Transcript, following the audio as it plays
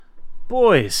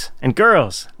Boys and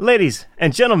girls, ladies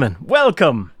and gentlemen,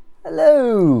 welcome.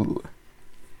 Hello.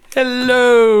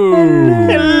 Hello.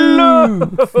 Hello.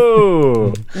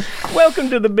 Welcome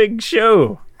to the big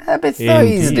show. Happy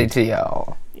Thursday to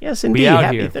y'all. Yes, indeed. We out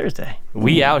Happy here. Thursday.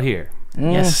 We out here.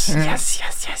 Yes.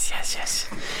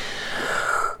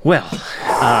 Well,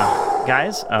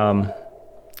 guys,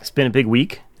 it's been a big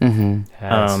week.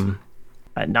 Has.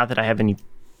 Not that I have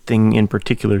anything in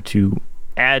particular to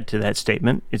add to that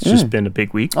statement. It's just been a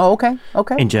big week. Oh, okay.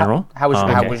 In general. How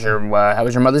was your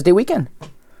Mother's Day weekend?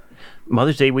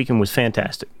 Mother's Day weekend was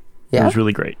fantastic. Yeah? It was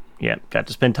really great. Yeah, got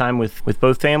to spend time with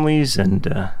both families and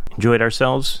enjoyed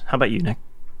ourselves. How about you, Nick?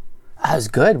 That was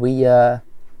good. We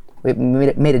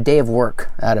made a day of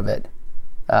work out of it.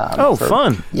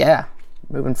 Fun. Yeah,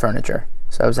 moving furniture.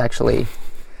 So it was actually,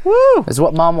 Woo! it was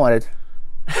what Mom wanted.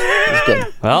 It was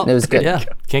good. Well, it was good. Yeah,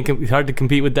 it's hard to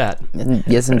compete with that.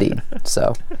 Yes, indeed.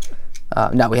 So,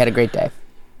 no, we had a great day.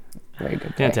 Very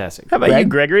good day. Fantastic. How about Greg? you,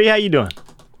 Gregory? How you doing?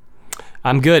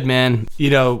 I'm good, man.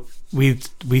 You know, we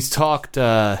talked.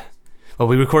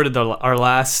 We recorded our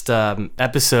last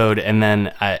episode, and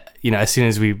then as soon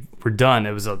as we were done,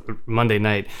 it was a Monday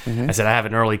night. I said I have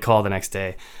an early call the next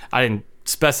day. I didn't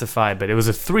specify, but it was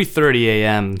a 3:30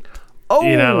 a.m. Oh,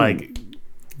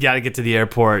 Got to get to the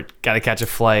airport. Got to catch a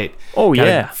flight. Oh, gotta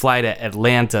yeah. Fly to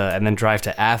Atlanta and then drive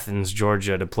to Athens,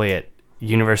 Georgia, to play at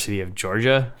University of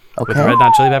Georgia with the Okay. Red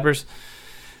Hot Chili Peppers.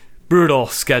 Brutal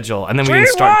schedule, and then we didn't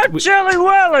start. Chili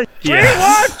Willy. Yeah. We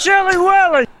want Chili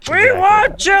Willy. We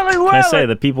want Chili Willy. I say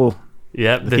the people.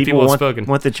 Yep, The people have want, spoken.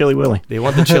 want the Chili Willy. They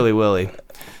want the Chili Willy.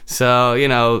 So,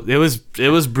 it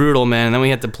was brutal, man. And then we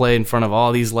had to play in front of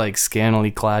all these like scantily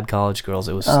clad college girls.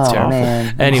 It was terrible.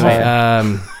 Man. Anyway,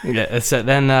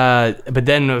 but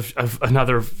then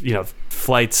another,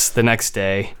 flights the next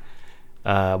day,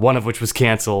 one of which was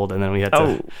canceled, and then we had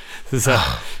to. So,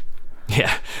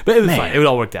 yeah, but it was fine. It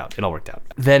all worked out.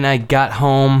 Then I got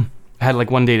home, had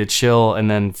like one day to chill, and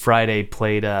then Friday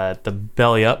played the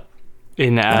Belly Up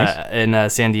in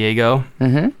San Diego.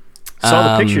 Mm-hmm.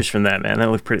 Saw the pictures from that, man. That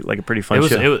looked a pretty fun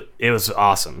show. It was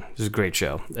awesome. It was a great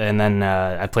show. And then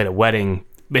I played a wedding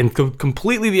in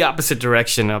completely the opposite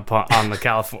direction on the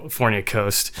California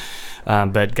coast,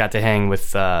 but got to hang with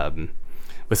some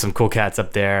cool cats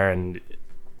up there.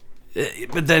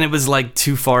 But then it was like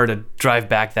too far to drive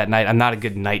back that night. I'm not a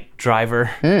good night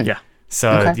driver. Yeah.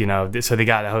 So so they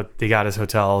got us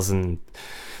hotels, and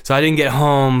so I didn't get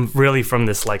home really from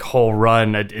this like whole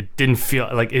run. It didn't feel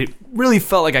like it really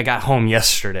felt like I got home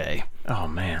yesterday. Oh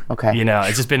man. Okay.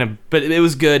 It's just been but it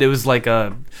was good. It was like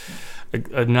a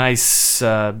nice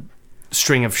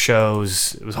string of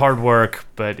shows. It was hard work,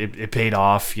 but it paid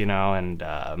off.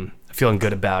 And feeling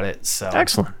good about it. So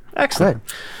Excellent. Good.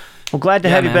 Well, glad to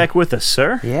have you man. back with us,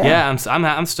 sir. Yeah. yeah,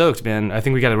 I'm stoked, man. I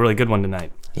think we got a really good one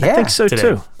tonight. Yeah. I think so Today.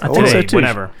 too. I think so Today, too.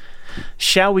 whenever.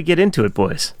 Shall we get into it,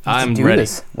 boys? I'm Do ready.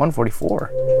 this.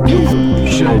 144.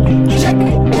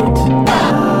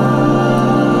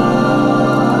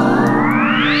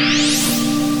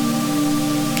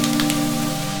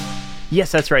 Yes,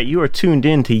 that's right. You are tuned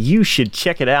in to You Should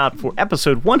Check It Out for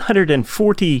episode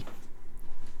 144.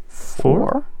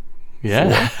 Four?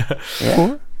 Yeah.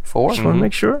 Yeah. Four? Just want to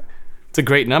make sure. It's a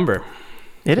great number.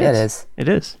 It is. Yeah, it is. It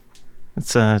is.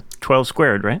 It's 12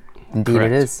 squared, right? Indeed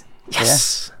Correct. it is.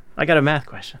 Yes. I got a math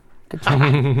question. Good job.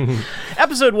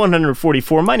 Episode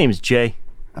 144. My name is Jay.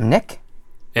 I'm Nick.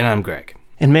 And I'm Greg.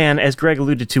 And man, as Greg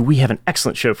alluded to, we have an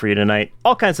excellent show for you tonight.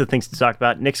 All kinds of things to talk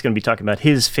about. Nick's going to be talking about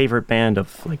his favorite band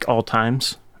of like all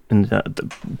times, and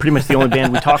pretty much the only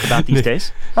band we talk about these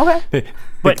days. Okay.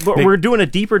 But we're doing a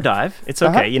deeper dive. It's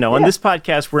okay, On yeah. this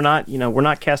podcast, we're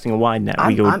not casting a wide net.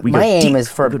 We go my aim deep. is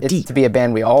for We go it deep. to be a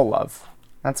band we all love.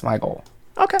 That's my goal.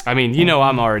 Okay. I mean,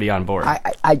 I'm already on board.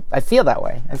 I feel that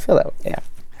way. Yeah.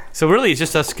 So really, it's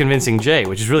just us convincing Jay,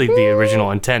 which is really the original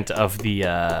intent of the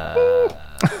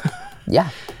Yeah.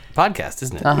 podcast,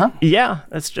 isn't it? Uh-huh. Yeah,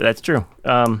 that's true.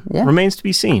 Remains to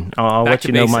be seen. I'll Back let to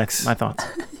you know my basics. thoughts.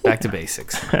 Back to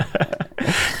basics.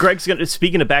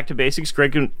 Speaking of back to basics,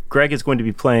 Greg is going to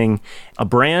be playing a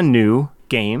brand new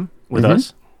game with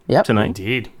us Yep. tonight.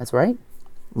 Indeed. That's right.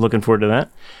 Looking forward to that.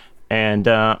 And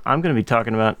I'm going to be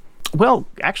talking about, well,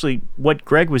 actually, what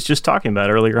Greg was just talking about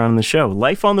earlier on in the show,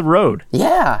 life on the road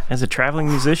Yeah. as a traveling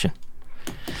musician.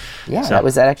 Yeah. So- That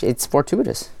was actually. It's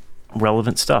fortuitous.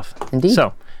 Relevant stuff. Indeed.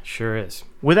 So, Sure is.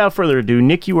 without further ado,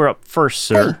 Nick, you are up first,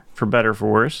 sir, Hey. for better or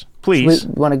for worse. Please,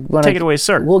 Want take it away,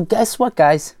 sir. Well, guess what,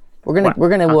 guys? We're What?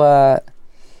 gonna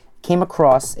came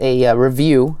across a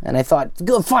review, and I thought,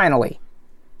 good, finally.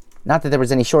 Not that there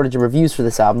was any shortage of reviews for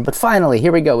this album, but finally,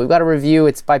 here we go. We've got a review.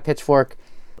 It's by Pitchfork.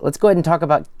 let's go ahead and talk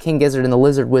about King Gizzard and the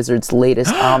Lizard Wizard's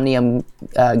latest Omnium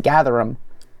Gatherum.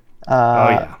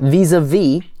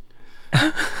 Vis-a-vis.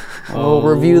 We'll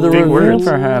review the big review, words.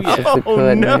 perhaps, if we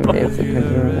could. No. Maybe if we could.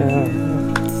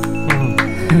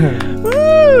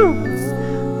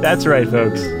 Woo! That's right,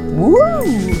 folks. Woo!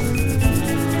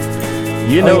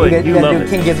 You know it. You You gotta love do it.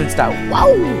 King Gizzard style. Wow!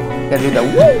 You gotta do the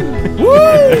woo!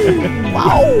 Woo!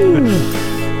 Wow!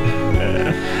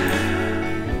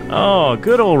 Oh,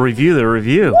 good old review the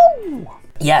review.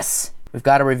 Yes, we've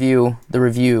got to review the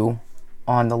review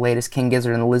on the latest King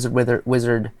Gizzard and the Lizard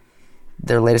Wizard,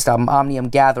 their latest album, Omnium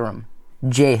Gatherum.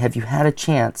 Jay, have you had a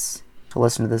chance to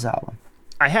listen to this album?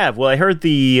 I have. Well, I heard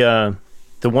the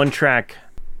one-track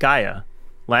Gaia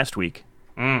last week.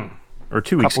 Or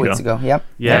 2 weeks Couple ago. weeks ago, yep.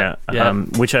 Yeah, Yeah.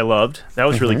 Which I loved. That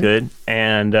was really good.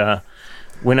 And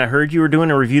when I heard you were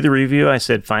doing a review the review, I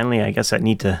said, finally, I guess I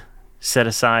need to set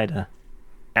aside an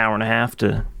hour and a half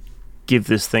to give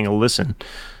this thing a listen.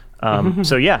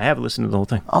 So yeah, I have listened to the whole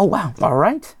thing. Oh wow! All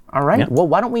right. Yeah. Well,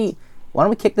 why don't we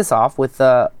kick this off with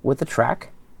a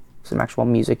track, some actual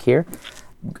music here.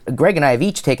 Greg and I have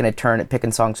each taken a turn at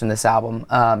picking songs from this album.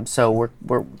 So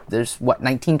there's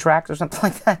 19 tracks or something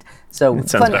like that. So That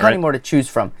sounds about plenty right. more to choose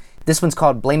from. This one's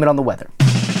called "Blame It on the Weather."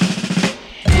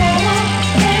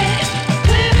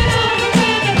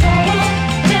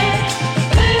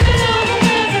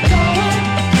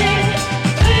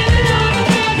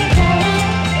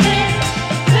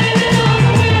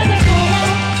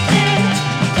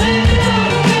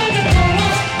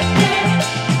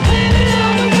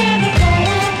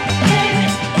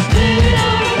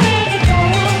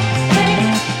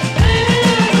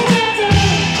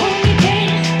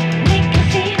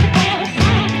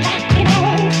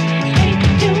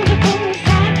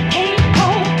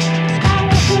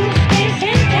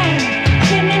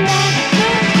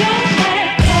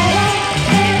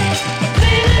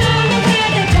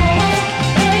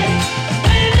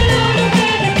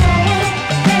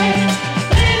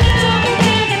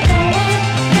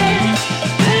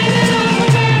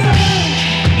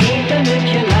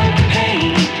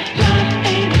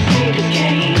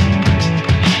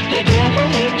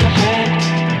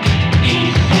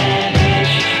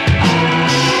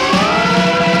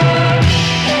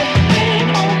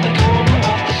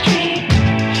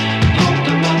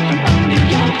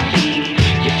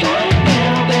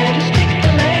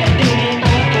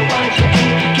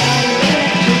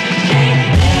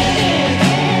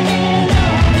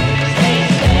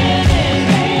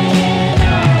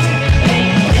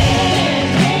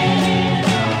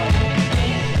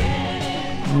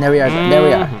 And there we are. There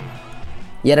we are.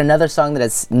 Yet another song that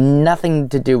has nothing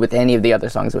to do with any of the other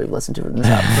songs that we've listened to from this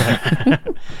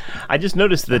album. I just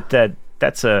noticed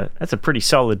that's a pretty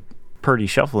solid Purdy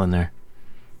shuffle in there.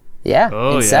 Yeah,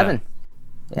 Oh, in yeah. 7.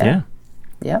 Yeah.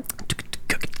 Yeah.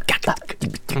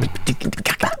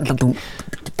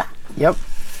 Yep.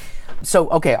 So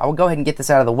okay, I'll go ahead and get this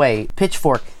out of the way.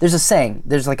 Pitchfork. There's a saying.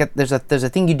 There's a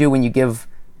thing you do when you give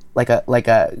like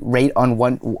a rate on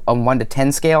 1 to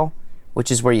 10 scale,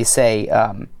 which is where you say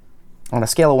on a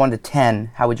scale of 1 to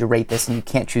 10, how would you rate this? And you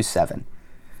can't choose 7.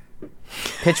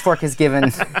 Pitchfork has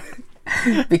given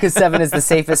because 7 is the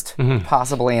safest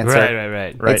possible answer.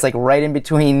 Right. It's like right in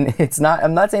between. It's not.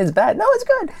 I'm not saying it's bad. No, it's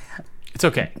good. It's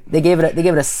okay. They gave it a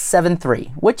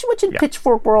 7.3, which in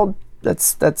Pitchfork world,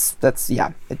 that's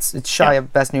yeah, it's shy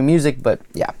of best new music, but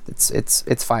yeah,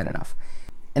 it's fine enough.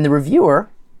 And the reviewer,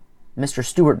 Mr.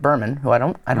 Stuart Berman, who I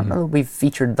don't know that we've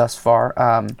featured thus far.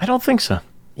 I don't think so.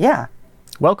 Yeah,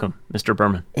 Welcome, Mr.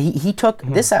 Berman. he took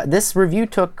this review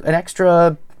took an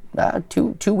extra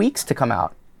 2 weeks to come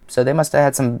out, so they must have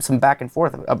had some back and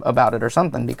forth about it or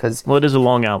something, because Well, it is a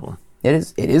long album.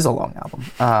 it is a long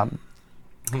album.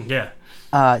 Yeah.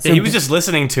 So he was just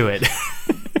listening to it.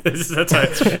 that's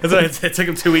why it took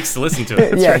him 2 weeks to listen to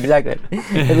it. yeah, exactly.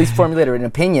 At least formulate an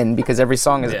opinion, because every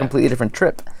song is a Yeah. completely different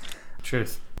trip.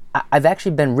 Truth. I've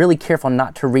actually been really careful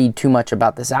not to read too much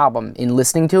about this album in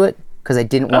listening to it, because I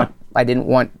didn't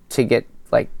want to get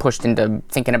like pushed into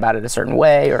thinking about it a certain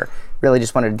way, or really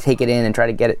just wanted to take it in and try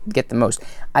to get the most.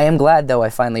 I am glad though I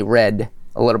finally read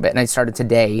a little bit, and I started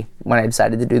today when I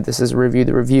decided to do this as a review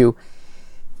the review,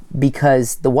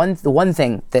 because the one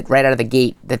thing that right out of the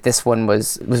gate that this one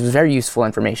was very useful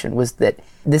information was that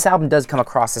this album does come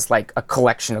across as like a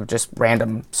collection of just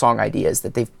random song ideas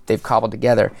that they've cobbled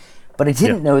together. But I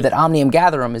didn't know that Omnium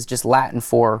Gatherum is just Latin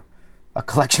for a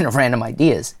collection of random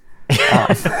ideas.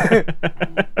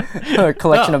 Or a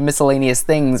collection of miscellaneous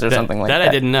things or something like that. That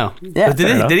I didn't know. Yeah. But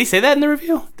did he say that in the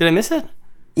review? Did I miss it?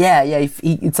 Yeah,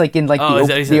 it's like in like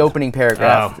the opening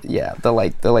paragraph. Oh. Yeah,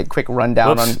 the quick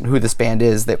rundown on who this band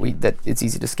is that it's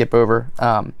easy to skip over.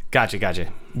 Gotcha.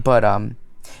 But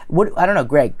what I don't know,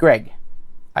 Greg.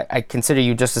 I consider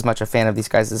you just as much a fan of these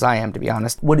guys as I am, to be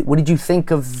honest. What did you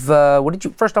think of?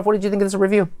 First off, what did you think of this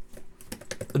review?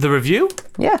 The review?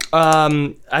 Yeah.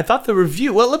 I thought the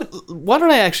review. Well, why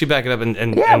don't I actually back it up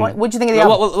and yeah. What'd you think of the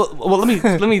album? Well, let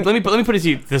me put it to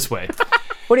you this way.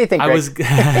 What do you think, Greg?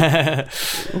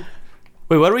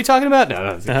 Wait, what are we talking about?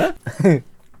 No.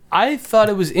 I thought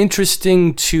it was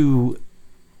interesting to,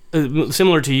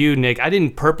 similar to you, Nick. I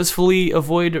didn't purposefully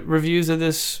avoid reviews of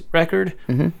this record,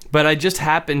 but I just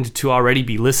happened to already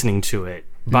be listening to it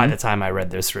by the time I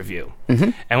read this review.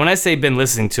 And when I say been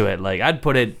listening to it, like I've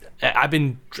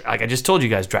been, like I just told you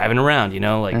guys, driving around,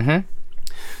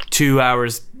 2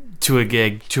 hours to a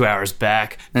gig, 2 hours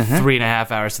back,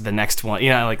 3.5 hours to the next one.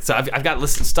 So I've got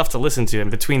stuff to listen to, and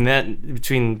between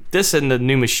this and the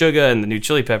new Meshuggah and the new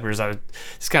Chili Peppers, I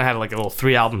just kind of had like a little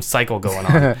 3-album cycle going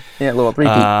on. Yeah, a little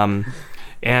repeat.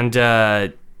 And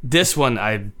this one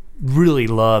I really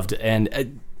loved.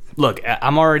 And look,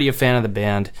 I'm already a fan of the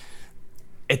band.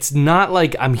 It's not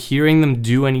like I'm hearing them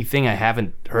do anything I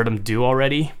haven't heard them do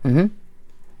already,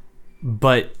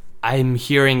 but I'm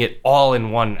hearing it all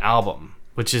in one album,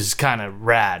 which is kind of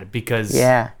rad because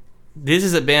this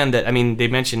is a band that, I mean, they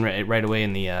mentioned right away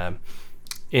in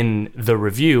the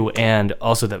review, and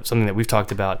also something that we've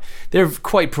talked about. They're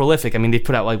quite prolific. I mean, they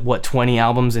put out 20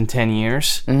 albums in 10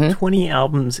 years. 20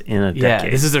 albums in a decade. Yeah,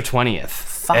 this is their 20th.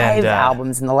 5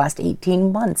 albums in the last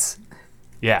 18 months.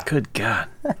 Yeah. Good God.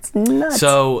 That's nuts.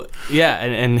 So, yeah,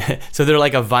 and so they're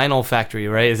like a vinyl factory,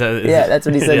 right? That's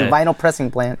what he said, a vinyl pressing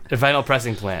plant. A vinyl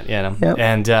pressing plant, yeah.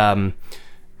 Yep.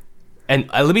 And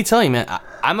let me tell you, man,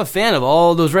 I'm a fan of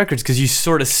all those records because you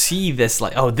sort of see this,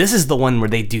 like, oh, this is the one where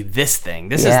they do this thing.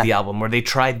 This is the album where they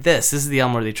tried this. This is the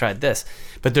album where they tried this.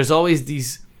 But there's always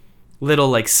these little,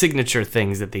 like, signature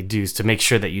things that they do to make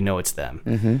sure that you know it's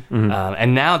them.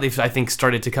 And now they've, I think,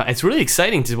 started to come. It's really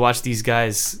exciting to watch these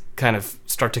guys kind of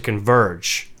start to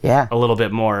converge a little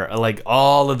bit more, like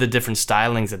all of the different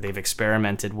stylings that they've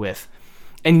experimented with.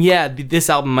 And yeah, this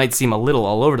album might seem a little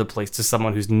all over the place to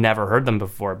someone who's never heard them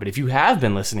before, but if you have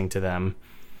been listening to them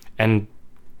and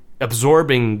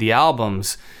absorbing the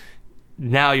albums,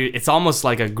 now it's almost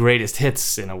like a greatest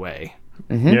hits in a way.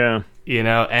 Yeah.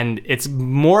 And it's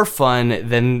more fun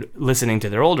than listening to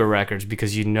their older records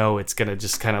because it's going to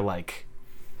just kind of like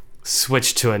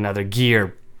switch to another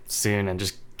gear soon and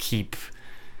just keep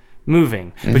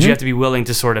moving. But you have to be willing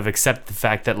to sort of accept the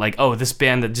fact that, like, oh, this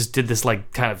band that just did this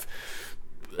like kind of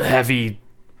heavy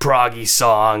proggy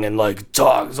song and like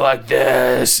talks like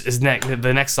this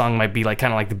the next song might be like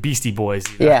kind of like the Beastie Boys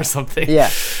or something.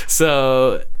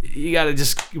 So you got to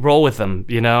just roll with them,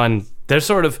 and they're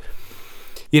sort of,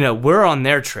 we're on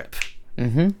their trip.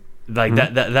 Like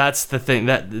that's the thing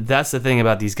that's the thing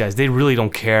about these guys. They really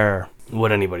don't care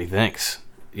what anybody thinks.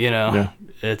 They're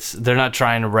not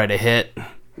trying to write a hit.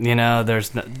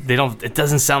 It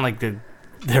doesn't sound like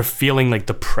they're feeling like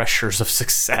the pressures of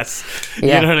success. You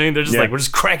know what I mean? They're just like, we're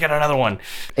just cranking another one.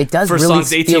 It does First really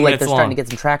song's 18 feel like minutes they're long. starting to get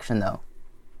some traction, though.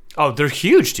 Oh, they're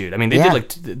huge, dude. I mean, they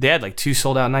had like 2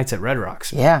 sold out nights at Red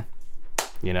Rocks. Yeah.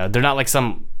 They're not like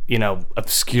some,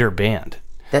 obscure band.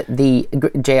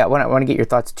 Jay, I want to get your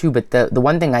thoughts too, but the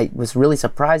one thing I was really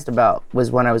surprised about was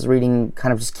when I was reading,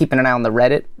 kind of just keeping an eye on the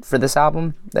Reddit for this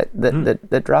album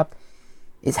that dropped,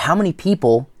 is how many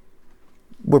people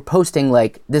were posting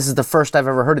like, this is the first I've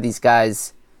ever heard of these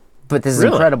guys, but this is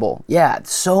incredible. Yeah,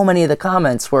 so many of the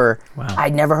comments were,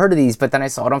 I'd never heard of these, but then I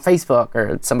saw it on Facebook,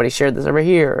 or somebody shared this over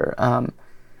here.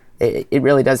 It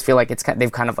really does feel like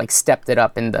they've kind of like stepped it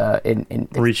up in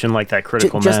reaching like that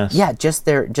critical mass. Yeah, just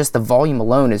the volume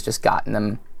alone has just gotten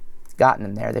them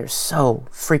there. They're so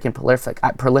freaking prolific.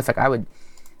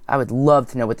 I would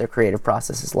love to know what their creative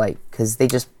process is like, because they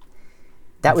just.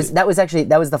 That was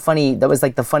the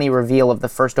funny reveal of the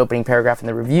first opening paragraph in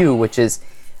the review, which is,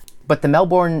 but the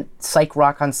Melbourne psych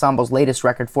rock ensemble's latest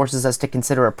record forces us to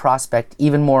consider a prospect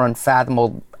even more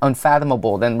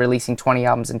unfathomable than releasing 20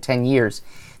 albums in 10 years.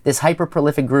 This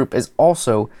hyper-prolific group is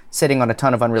also sitting on a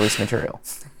ton of unreleased material.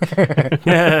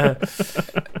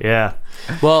 Yeah.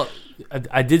 Well,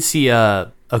 I did see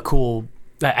a cool.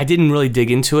 I didn't really dig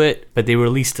into it, but they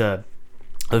released a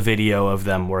video of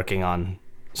them working on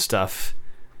stuff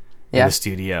in the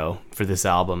studio for this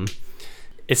album.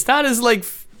 It's not as like,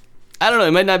 I don't know,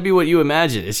 it might not be what you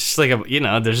imagine. It's just like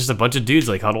there's just a bunch of dudes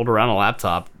like huddled around a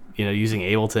laptop, using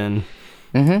Ableton.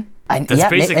 That's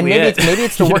basically it. Maybe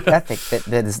it's the work ethic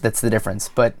that's the difference.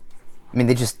 But I mean,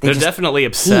 they're just keep definitely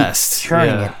obsessed,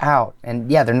 churning it out,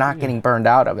 and they're not getting burned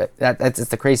out of it. That's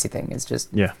the crazy thing. It's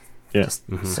just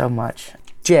so much.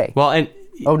 Jay. Well, and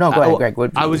oh no, go ahead,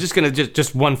 Greg. I was just gonna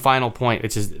just one final point,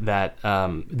 which is that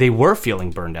they were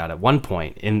feeling burned out at one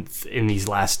point in these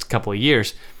last couple of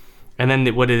years, and then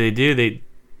what did they do?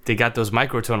 They got those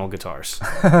microtonal guitars.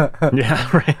 Yeah,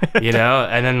 right.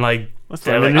 And then they're like,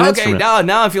 okay, instrument.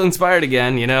 now I feel inspired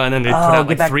again, and then they put out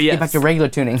get back to regular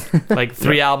tuning. like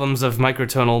 3 albums of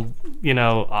microtonal,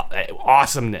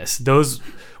 awesomeness. Those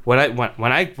when I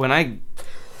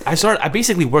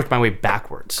basically worked my way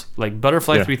backwards. Like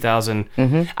Butterfly 3000,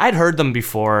 I'd heard them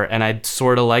before and I'd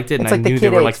sort of liked it, It's and like I knew the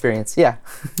they were experience. Yeah.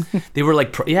 they were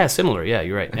similar. Yeah,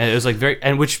 you're right. And it was like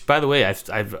which by the way,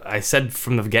 I said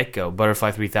from the get go,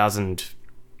 Butterfly 3000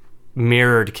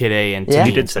 mirrored Kid A and to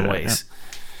me in some ways.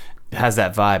 It has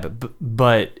that vibe,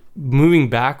 but moving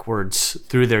backwards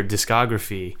through their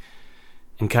discography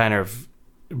and kind of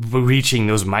reaching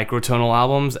those microtonal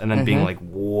albums and then being like,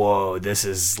 whoa, this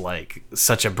is like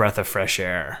such a breath of fresh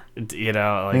air,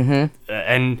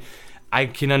 and I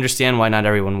can understand why not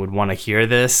everyone would want to hear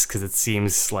this, because it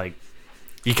seems like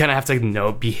you kind of have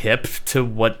to be hip to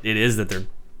what it is that they're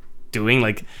doing.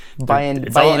 Like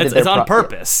it's on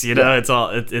purpose, it's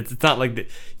all it's not like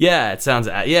it sounds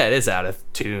it is out of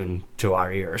tune to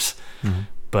our ears,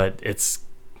 but it's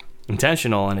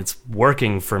intentional and it's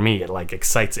working for me. It like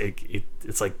excites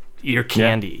it's like ear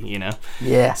candy,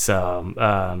 Yeah.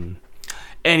 So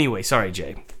anyway, sorry,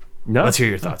 Jay. No, let's hear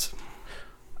your thoughts.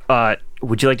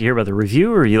 Would you like to hear about the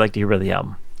review, or would you like to hear about the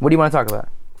album? What do you want to talk about?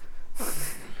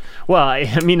 Well,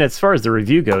 I mean, as far as the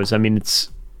review goes, I mean, it's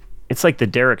like the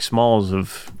Derek Smalls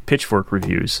of Pitchfork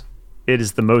reviews.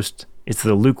 It's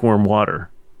the lukewarm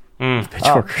water of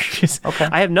Pitchfork reviews. Okay.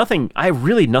 I have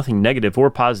really nothing negative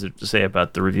or positive to say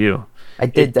about the review. I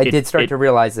did start to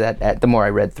realize that the more I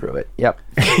read through it. Yep.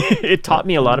 It taught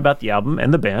me a lot about the album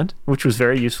and the band, which was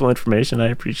very useful information. I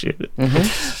appreciate it.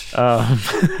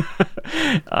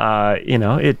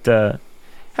 It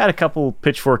had a couple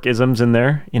Pitchfork-isms in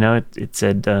there. It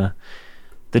said the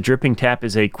dripping tap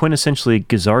is a quintessentially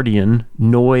Gazardian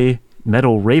Noi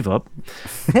metal rave up.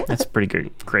 That's a pretty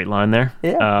great line there.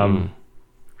 Yeah.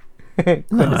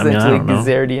 Quintessentially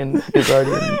Gazardian.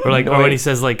 Or when he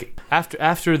says like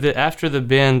after the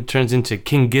band turns into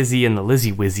King Gizzy and the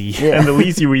Lizzy Wizzy. Yeah. And the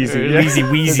Leezy Weezy. Leezy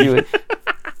Weezy.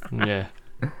 Yeah.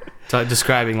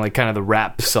 Describing like kind of the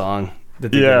rap song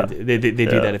that they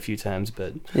do that a few times,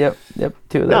 but Yep,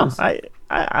 two of those. No,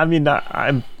 I mean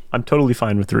I'm totally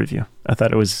fine with the review. I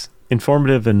thought it was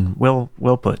informative and well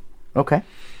put. Okay.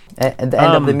 At the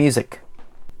end of the music.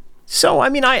 So I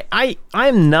mean I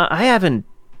haven't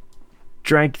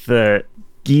drank the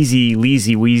geezy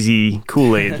leezy wheezy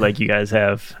Kool-Aid like you guys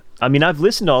have. I mean, I've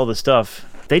listened to all the stuff.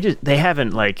 They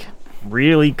haven't like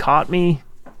really caught me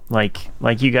like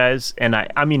you guys, and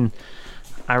I mean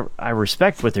I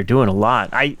respect what they're doing a lot.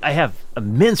 I have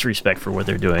immense respect for what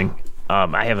they're doing.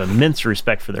 I have immense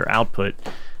respect for their output.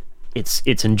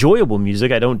 It's enjoyable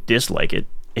music. I don't dislike it.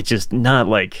 It's just not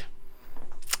like,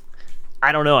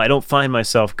 I don't know. I don't find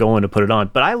myself going to put it on.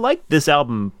 But I like this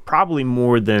album probably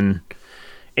more than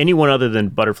anyone other than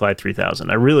Butterfly 3000.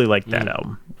 I really like that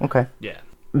album. Okay. Yeah.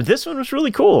 This one was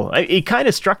really cool. It kind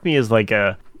of struck me as like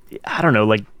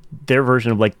like their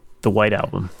version of like the White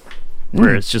Album,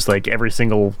 where it's just like every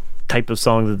single type of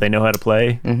song that they know how to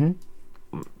play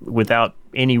without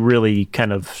any really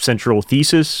kind of central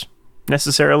thesis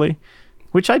necessarily,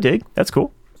 which I dig. That's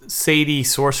cool. Sadie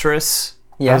Sorceress.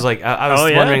 Yeah. I was like, I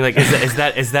was wondering, like, is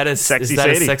that a Sexy a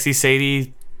Sadie? sexy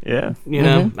Sadie? Yeah.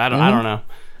 I don't know.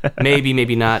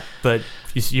 Maybe not. But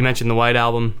you mentioned the White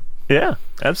Album. Yeah,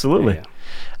 absolutely. Yeah.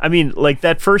 I mean, like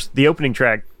the opening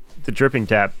track, the Dripping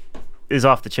Tap, is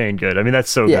off the chain good. I mean, that's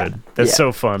so good. That's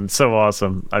so fun, so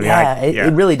awesome. I mean,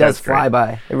 it really does fly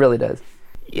by. It really does.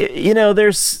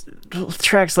 There's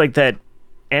tracks like that,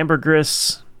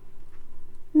 Ambergris.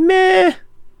 Meh.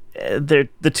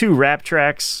 The two rap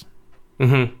tracks.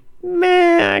 Meh.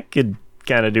 I could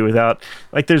kind of do without.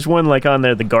 Like, there's one like on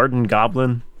there, the Garden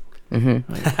Goblin. Like,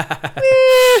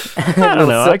 I don't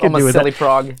know. I could do with silly that.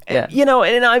 prog. Yeah.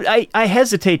 And I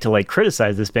hesitate to like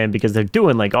criticize this band because they're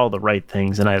doing like all the right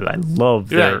things, and I love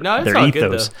their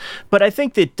ethos. But I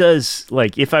think that does,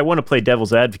 like, if I want to play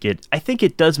devil's advocate, I think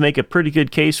it does make a pretty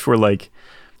good case for like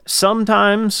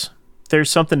sometimes there's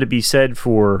something to be said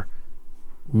for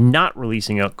not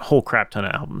releasing a whole crap ton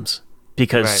of albums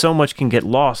because so much can get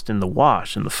lost in the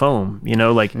wash and the foam.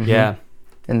 Yeah.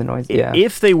 And the noise. Yeah.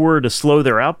 If they were to slow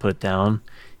their output down,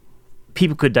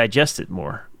 people could digest it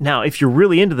more. Now, if you're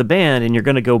really into the band and you're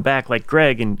going to go back like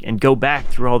Greg and go back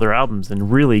through all their albums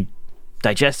and really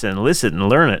digest it and listen and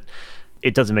learn it,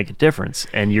 it doesn't make a difference,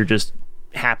 and you're just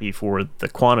happy for the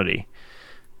quantity.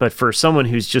 But for someone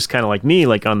who's just kind of like me,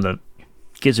 like on the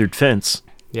gizzard fence,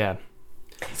 yeah,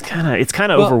 it's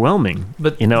kind of overwhelming.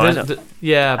 But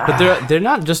but they're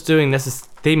not just doing this.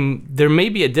 There may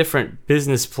be a different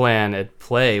business plan at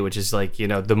play, which is like,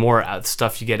 the more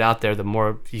stuff you get out there, the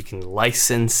more you can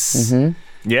license.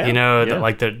 Mm-hmm. Yeah,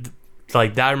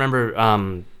 I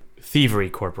remember Thievery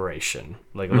Corporation,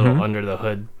 like a little under the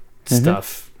hood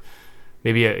stuff.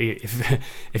 Maybe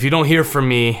if you don't hear from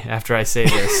me after I say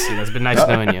this, it's been nice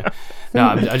knowing you. No,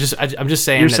 I'm just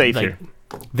saying you're that, safe like, here.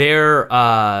 Their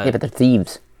but they're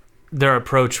thieves. Their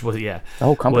approach was the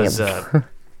whole company was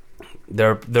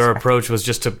their approach was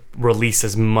just to release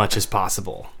as much as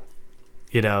possible,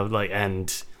 and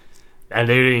they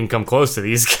didn't even come close to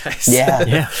these guys.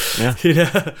 Yeah.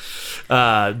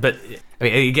 But I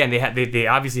mean, again, they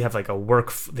obviously have like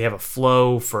they have a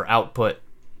flow for output.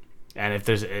 And if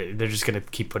they're just gonna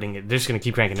keep putting it, they're just gonna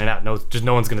keep cranking it out. No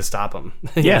one's gonna stop them.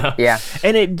 Yeah.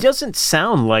 And it doesn't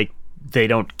sound like they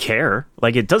don't care.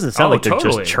 Like, it doesn't sound like they're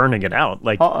just churning it out.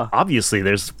 Like, obviously,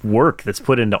 there's work that's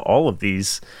put into all of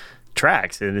these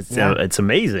tracks, and it's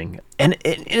amazing, and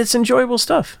it's enjoyable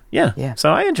stuff. Yeah.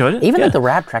 So I enjoyed it. Even like the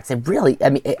rap tracks, they really. I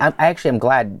mean, I actually am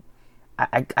glad.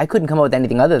 I couldn't come up with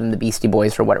anything other than the Beastie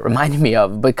Boys for what it reminded me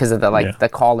of, because of the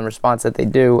call and response that they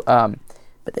do.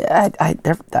 But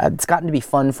it's gotten to be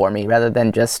fun for me rather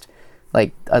than just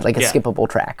like a skippable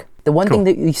track. The one thing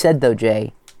that you said though,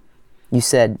 Jay, you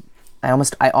said I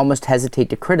almost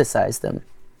hesitate to criticize them.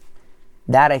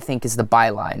 That I think is the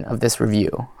byline of this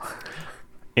review.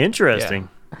 Interesting.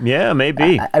 Yeah,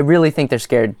 maybe. I really think they're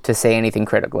scared to say anything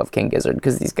critical of King Gizzard,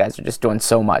 because these guys are just doing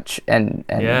so much and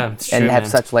have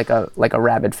such like a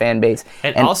rabid fan base.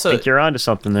 And also, I think you're onto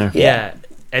something there. Yeah.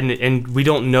 And we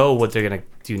don't know what they're gonna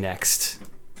do next.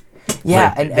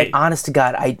 Yeah, and honest to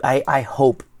God, I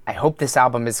hope this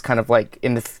album is kind of like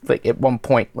at one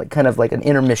point like kind of like an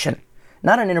intermission,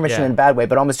 not an intermission in a bad way,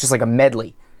 but almost just like a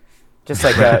medley, just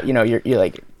like you're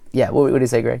like, what do you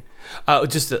say, Greg?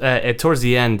 Towards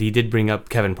the end, he did bring up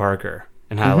Kevin Parker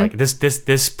and how like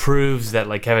this proves that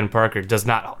like Kevin Parker is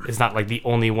not like the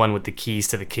only one with the keys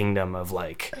to the kingdom of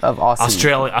awesome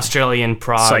Australian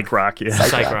prog psych rock,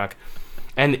 psych rock.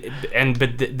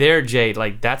 But there, Jay,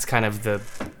 like that's kind of the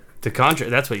contrary.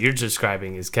 That's what you're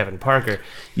describing is Kevin Parker.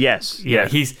 Yes. Yeah.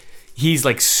 He's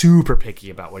like super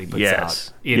picky about what he puts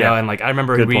out. And like I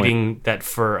remember reading that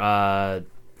for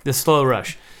the Slow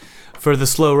Rush. For the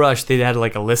Slow Rush, they had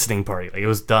like a listening party. Like it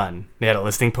was done. They had a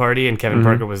listening party, and Kevin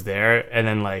Parker was there. And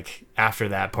then like after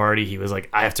that party, he was like,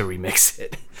 "I have to remix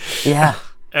it." Yeah.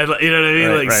 And you know what I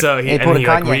mean? Right. So he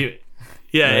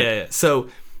like So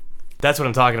that's what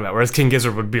I'm talking about. Whereas King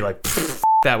Gizzard would be like,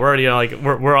 that we're already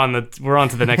we're on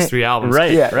to the next 3 albums.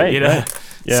 Right. Yeah.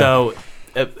 So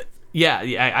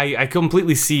I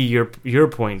completely see your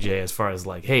point, Jay, as far as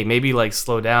like, hey, maybe like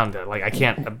slow down. Like I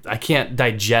can't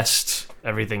digest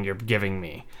everything you're giving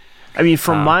me. I mean,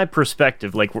 from my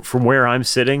perspective, like from where I'm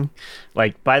sitting,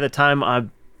 like by the time I've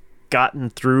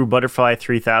gotten through Butterfly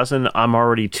 3000, I'm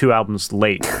already 2 albums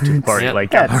late to the party.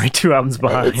 Like I'm already 2 albums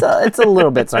behind. It's a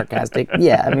little bit sarcastic.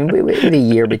 Yeah, I mean, we had a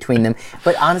year between them.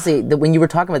 But honestly, when you were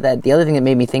talking about that, the other thing that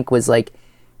made me think was like,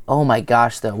 oh my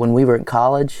gosh, though, when we were in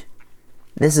college,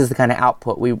 this is the kind of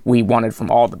output we wanted from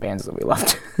all the bands that we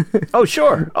loved. Oh,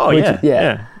 sure. Oh,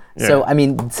 yeah. So, I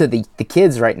mean, the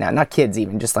kids right now, not kids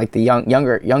even, just like the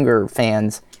younger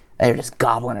fans, they're just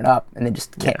gobbling it up, and they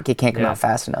just can't come out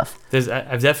fast enough.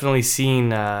 I've definitely seen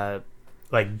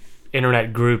like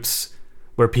internet groups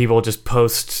where people just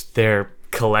post their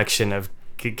collection of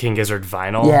King Gizzard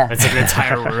vinyl. Yeah. It's like an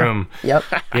entire room. Yep.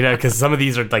 Because some of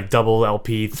these are like double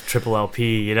LP, triple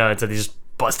LP, and so they just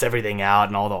bust everything out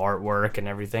and all the artwork and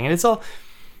everything. And it's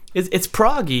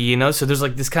proggy, so there's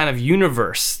like this kind of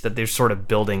universe that they're sort of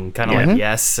building, kind of like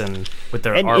Yes, and with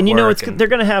their artwork. And they're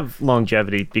going to have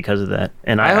longevity because of that.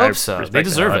 And I hope so. They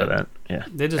deserve it. That. Yeah.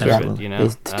 They deserve it, They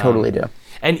totally do.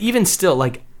 And even still,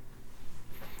 like,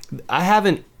 I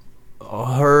haven't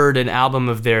heard an album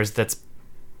of theirs that's,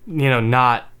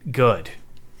 not good.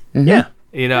 Mm-hmm.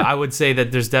 Yeah. I would say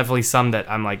that there's definitely some that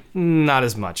I'm like, not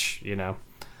as much,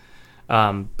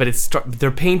 but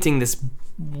they're painting this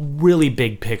really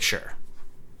big picture.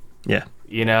 Yeah.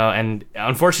 And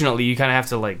unfortunately you kind of have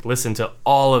to like listen to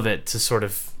all of it to sort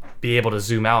of be able to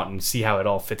zoom out and see how it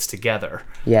all fits together.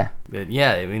 Yeah. But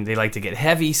I mean, they like to get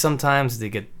heavy sometimes. They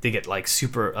get like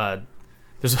super have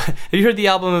you heard the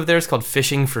album of theirs called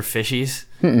Fishing for Fishies?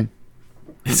 Mm-mm.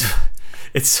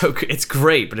 It's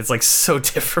great, but it's like so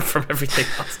different from everything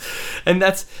else. And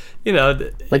that's,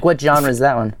 like what genre is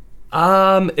that one?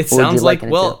 It sounds like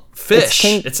Fish.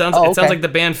 It sounds like the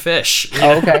band Fish.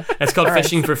 Oh, okay. It's called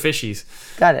Fishing for Fishies.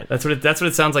 Got it. That's what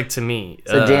it sounds like to me.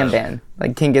 It's a jam band,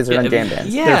 like King Gizzard on jam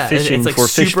bands. Yeah, they're fishing like for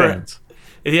fish fans.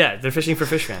 Yeah, they're fishing for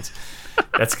fish fans.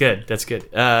 That's good.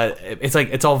 It's like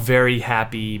it's all very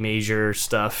happy major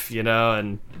stuff,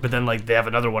 but then like they have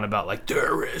another one about like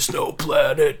there is no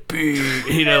planet B,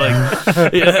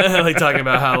 like talking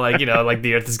about how like like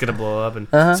the Earth is gonna blow up, and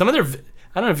some of their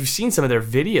I don't know if you've seen some of their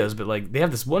videos, but like they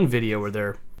have this one video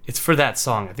where it's for that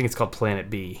song. I think it's called Planet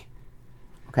B.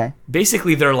 Okay.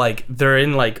 Basically, they're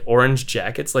in like orange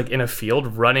jackets, like in a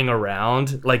field, running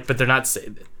around, like, but they're not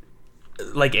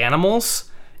like animals,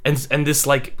 and this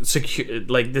like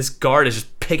this guard is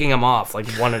just picking them off like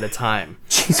one at a time,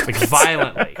 like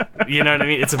violently. You know what I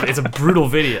mean? It's a brutal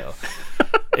video.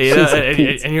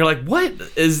 And you're like, what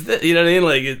is that? You know what I mean?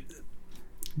 Like,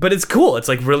 but it's cool. It's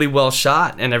like really well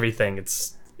shot and everything.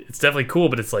 It's definitely cool,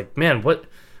 but it's like, man, what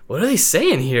are they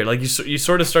saying here? Like you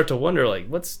sort of start to wonder, like,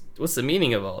 what's the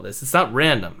meaning of all this? It's not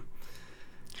random.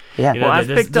 Yeah. Well,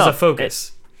 there's a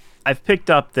focus. I've picked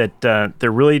up that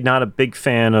they're really not a big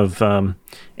fan of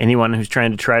anyone who's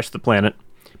trying to trash the planet.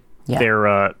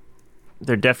 Yeah.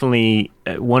 They're definitely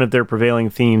one of their prevailing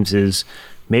themes is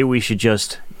maybe we should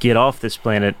just get off this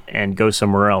planet and go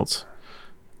somewhere else.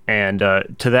 And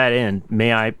to that end,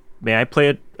 may I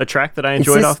play a track that I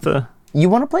enjoyed off the? You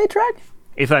want to play a track?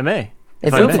 If I may.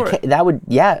 That would,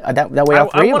 that way all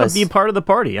three of us. I want to be a part of the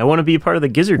party. I want to be a part of the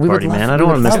Gizzard party, man. I don't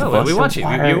want to miss the bus. We want you.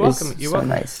 You're welcome. You're welcome.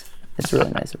 Nice. It's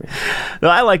really nice of you. No,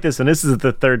 I like this one. This is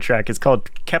the third track. It's called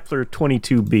Kepler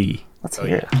 22b. Let's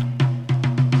hear it.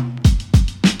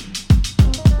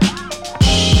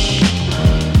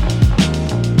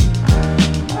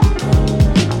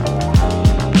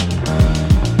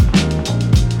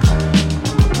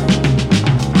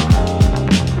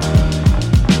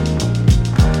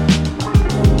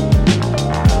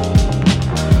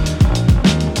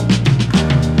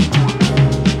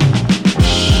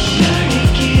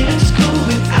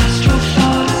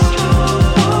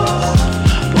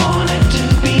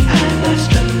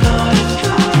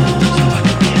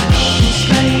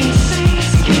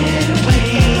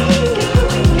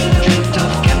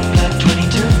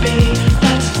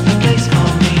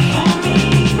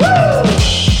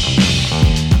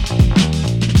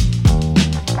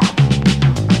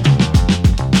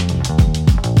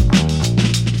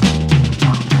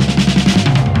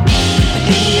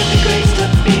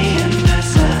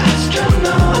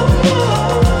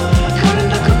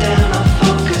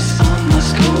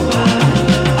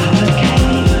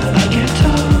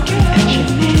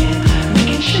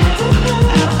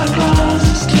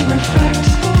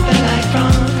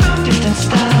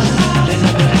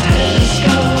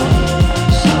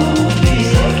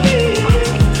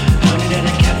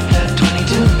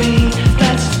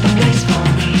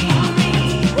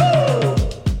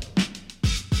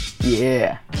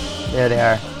 There they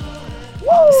are.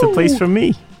 It's the place for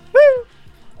me. Woo!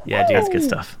 Yeah, dude. That's good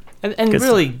stuff. And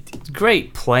really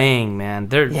great playing, man.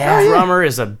 Their drummer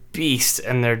is a beast,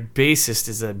 and their bassist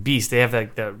is a beast. They have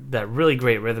like that really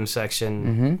great rhythm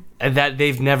section, and that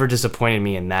they've never disappointed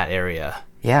me in that area.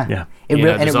 Yeah. It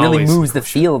really moves the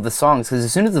feel of the songs, because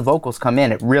as soon as the vocals come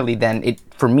in,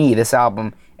 for me, this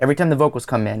album, every time the vocals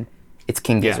come in, it's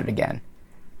King Gizzard again.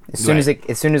 As soon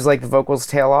as like the vocals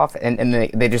tail off and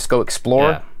they just go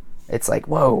explore, it's like,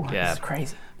 whoa, this is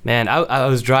crazy. Man, I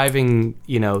was driving,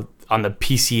 on the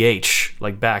PCH,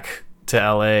 like back to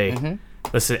LA,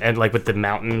 listen, and like with the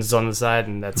mountains on the side,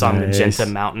 and that song Magenta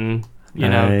Mountain,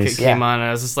 came on, and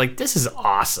I was just like, this is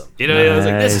awesome. I was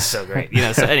like, this is so great.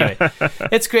 So anyway,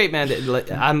 it's great, man.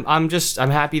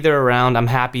 I'm happy they're around. I'm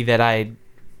happy that I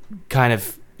kind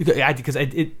of, because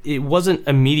it wasn't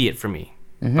immediate for me,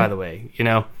 by the way,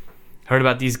 heard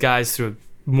about these guys through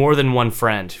more than one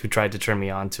friend who tried to turn me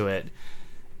on to it,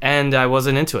 and I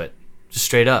wasn't into it. Just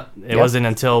straight up. It wasn't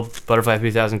until Butterfly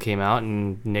 3000 came out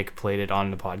and Nick played it on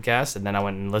the podcast, and then I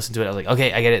went and listened to it. I was like,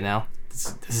 okay, I get it now.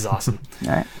 This is awesome.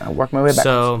 All right, I'll work my way backwards.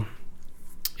 So,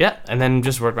 and then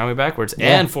just work my way backwards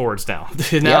and forwards now.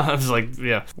 Now I was like,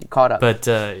 caught up. But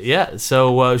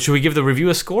so should we give the review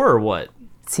a score or what?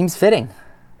 It seems fitting.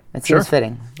 It seems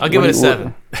fitting. I'll give it a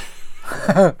 7.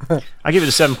 I'll give it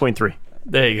a 7.3.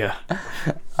 There you go.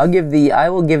 I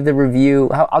will give the review.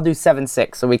 I'll do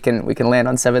 7.6, so we can land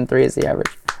on 7.3 as the average.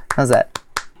 How's that?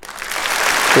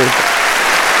 Beautiful.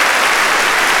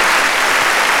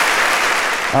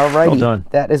 Alrighty. Well done.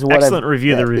 That is what excellent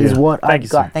review. The review. Is what Thank I've you,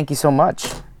 got. sir. Thank you so much,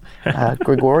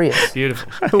 Gregorius.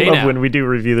 Beautiful. I love when we do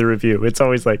review the review. It's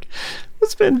always like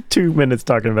Let's spend 2 minutes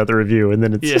talking about the review, and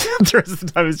then it's the rest of the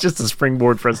time it's just a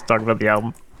springboard for us to talk about the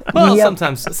album. Well,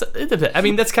 sometimes it depends. I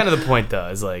mean, that's kind of the point, though.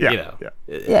 Is like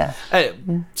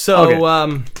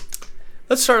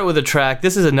let's start with a track.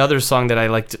 This is another song that I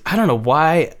like. I don't know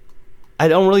why. I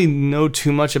don't really know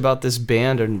too much about this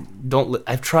band, or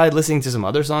I've tried listening to some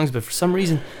other songs, but for some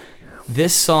reason,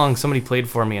 this song somebody played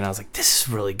for me, and I was like, "This is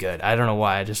really good." I don't know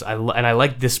why. I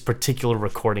like this particular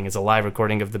recording. It's a live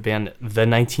recording of the band, the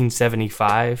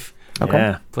 1975.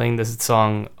 Okay. Playing this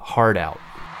song "Hard Out."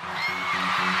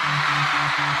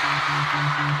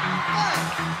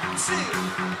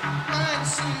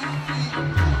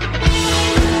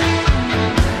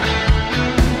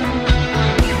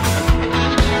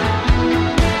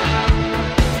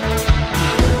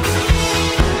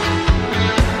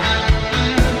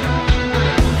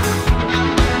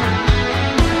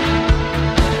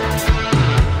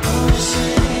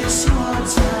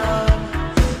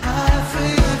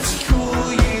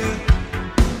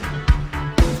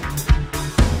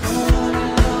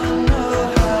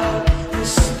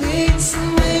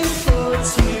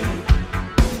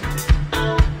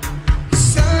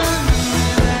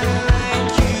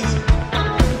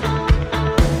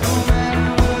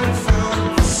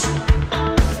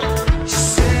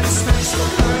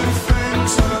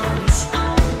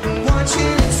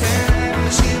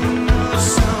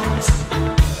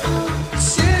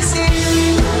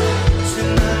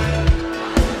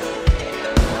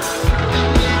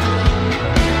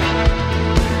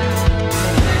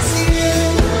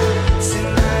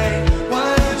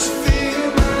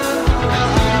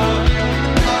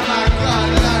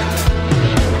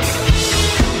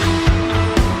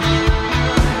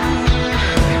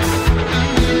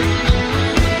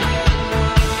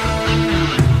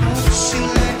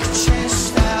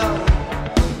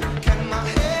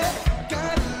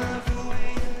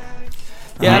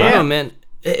 Yeah, I don't know, man.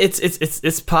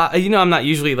 It's pop. You know, I'm not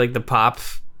usually like the pop.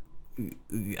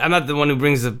 I'm not the one who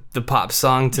brings the pop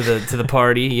song to the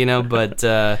party, you know. But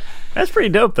that's pretty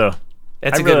dope, though.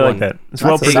 That's I a really good like one. that. It's That's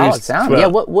well a produced. solid sound.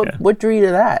 Well, What drew you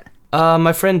to that?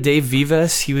 My friend Dave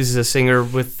Vivas, he was a singer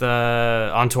with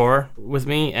on tour with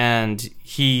me, and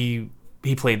he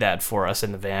played that for us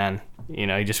in the van. You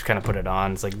know, he just kind of put it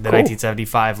on. It's like the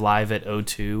 1975 live at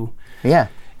O2. Yeah.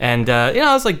 And you know,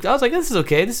 I was like, this is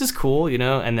okay, this is cool, you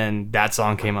know. And then that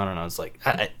song came on, and I was like,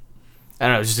 I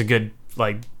don't know, it's just a good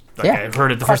I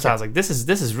heard it the first time. I was like, this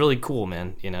is really cool,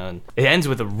 man, you know. And it ends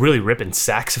with a really ripping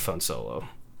saxophone solo.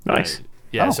 Nice.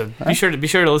 So be sure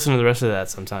to listen to the rest of that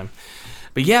sometime.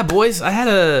 But yeah, boys, I had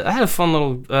a fun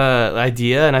little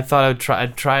idea, and I thought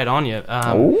I'd try it on you.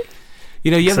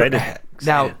 You know, you Excited.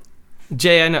 Now,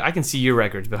 Jay, I know I can see your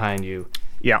records behind you.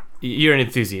 Yeah. You're an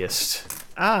enthusiast.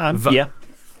 Yeah.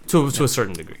 To a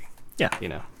certain degree. Yeah. You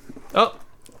know. Oh,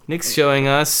 Nick's showing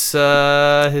us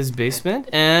his basement,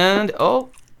 and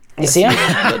You see him?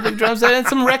 the drums and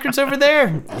some records over there.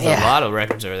 There's a lot of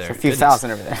records over there. A few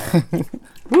thousand over there.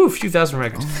 Woo, a few thousand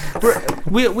records.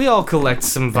 We all collect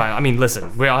some vinyl. I mean,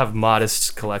 listen, we all have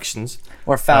modest collections.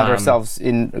 Or found ourselves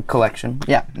in a collection.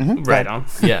 Yeah. Mm-hmm. Right on.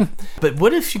 Yeah. But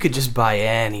what if you could just buy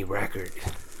any record?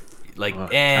 Like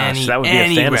any, that would be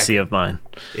a fantasy of mine.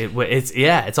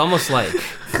 It's almost like you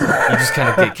just kind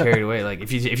of get carried away. Like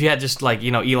if you had just like, you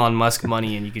know, Elon Musk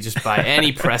money and you could just buy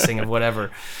any pressing of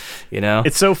whatever, you know.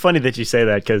 It's so funny that you say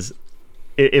that, because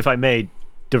if I may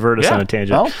divert us on a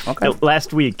tangent. Oh, okay.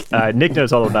 Last week, Nick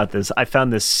knows all about this. I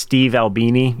found this Steve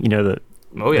Albini, you know,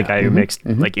 the guy who mixed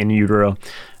like In Utero.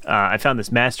 I found this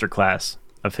masterclass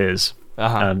of his,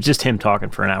 just him talking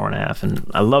for an hour and a half, and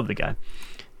I love the guy.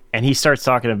 And he starts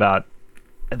talking about,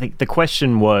 I think the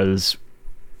question was,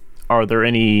 are there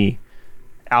any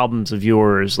albums of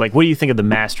yours, like what do you think of the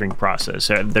mastering process?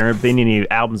 Have there been any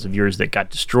albums of yours that got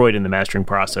destroyed in the mastering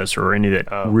process, or any that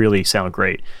really sound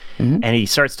great? And he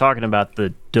starts talking about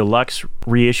the deluxe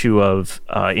reissue of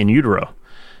In Utero.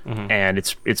 And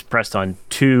it's pressed on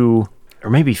 2 or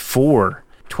maybe 4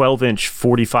 12-inch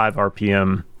 45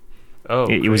 RPM.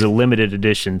 It was a limited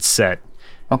edition set.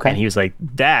 Okay. And he was like,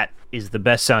 that is the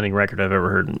best sounding record I've ever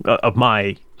heard of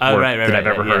my work that I've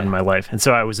ever heard in my life. And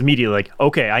so I was immediately like,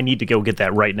 okay, I need to go get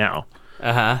that right now.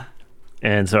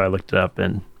 And so I looked it up,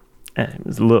 and it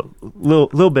was a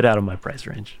little bit out of my price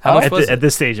range. How much was it? At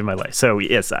this stage in my life. So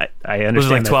yes, I understand. Was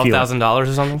it like $12,000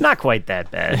 or something? Not quite that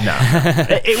bad. No,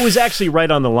 it was actually right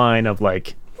on the line of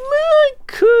like, I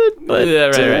could,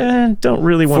 but don't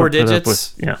really want 4 to put digits. up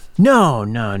with. Yeah. No.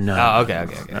 Oh, okay.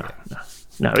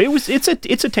 No,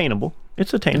 it's attainable.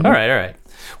 It's attainable. All right.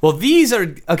 Well, these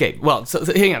are okay. Well, so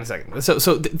hang on a second.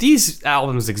 So these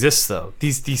albums exist, though.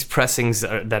 These pressings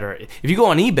that are. If you go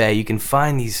on eBay, you can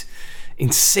find these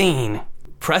insane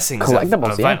pressings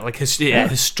collectibles, of vinyl, like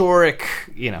historic.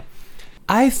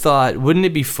 I thought, wouldn't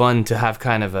it be fun to have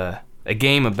kind of a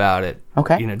game about it?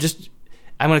 Okay. Just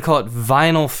I'm gonna call it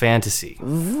Vinyl Fantasy.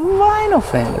 Vinyl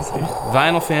Fantasy.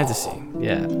 Vinyl Fantasy.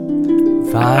 Yeah.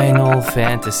 Vinyl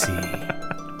Fantasy.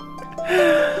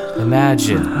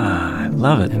 Imagine. I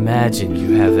love it. Imagine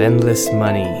you have endless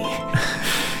money.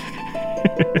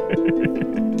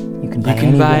 You can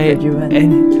buy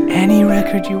any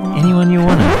record you want. Anyone you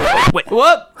want to. Wait,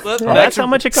 what? That's how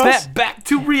much it costs? Snap back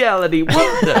to reality.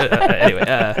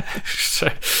 Anyway,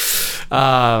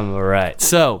 all right.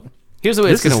 So here's the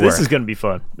way it's going to work. This is going to be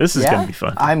fun. This is going to be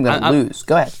fun. I'm going to lose.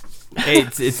 Go ahead.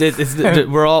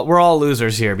 We're all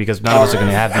losers here because none of us are going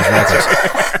to have these records.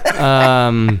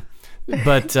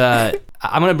 But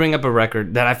I'm going to bring up a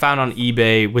record that I found on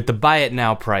eBay with the buy it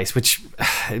now price, which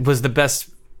was the best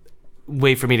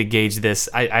way for me to gauge this.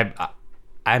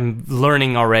 I'm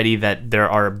learning already that there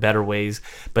are better ways,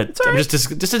 but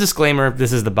just a disclaimer: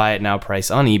 this is the buy it now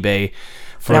price on eBay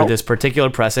for this particular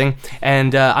pressing,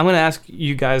 and I'm going to ask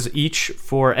you guys each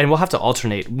and we'll have to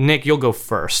alternate. Nick, you'll go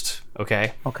first,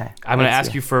 okay? Okay. I'm going to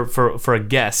ask you for a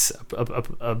guess,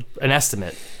 an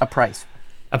estimate, a price,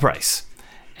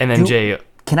 and then Jay.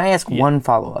 Can I ask one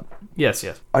follow-up? Yes.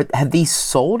 Have these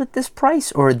sold at this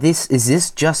price, or is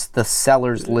this just the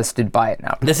seller's listed buy it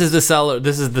now? This is the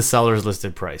seller's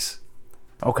listed price.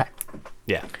 Okay.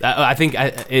 Yeah, I think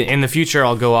in the future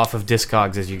I'll go off of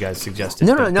Discogs as you guys suggested.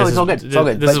 No, it's all good. It's all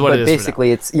good. This is what it is.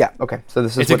 Basically, it's okay. So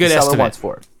this is what the seller wants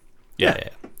for it. Yeah.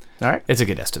 All right. It's a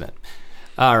good estimate.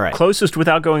 All right. Closest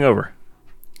without going over.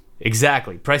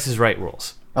 Exactly. Price is Right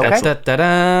rules. Okay. Okay.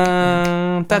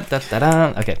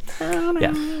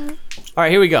 Yeah. All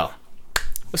right. Here we go.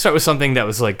 Let's start with something that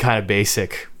was like kind of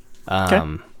basic.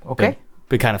 Okay.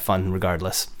 But kind of fun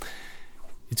regardless.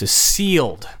 It's a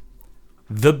sealed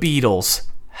The Beatles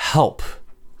Help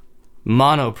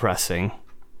mono pressing,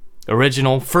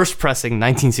 original first pressing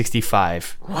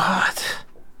 1965. What?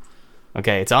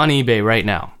 Okay, it's on eBay right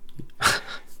now.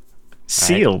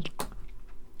 Sealed. Right.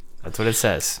 That's what it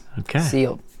says. Okay.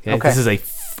 Sealed. Okay. This is a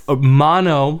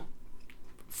mono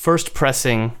first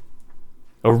pressing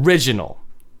original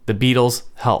The Beatles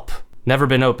Help. Never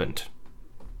been opened.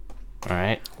 All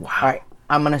right. Wow. All right.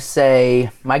 I'm going to say,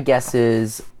 my guess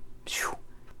is,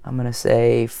 I'm going to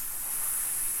say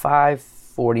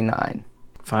 $549.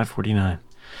 $549.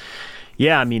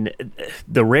 Yeah, I mean,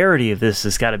 the rarity of this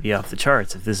has got to be off the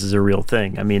charts if this is a real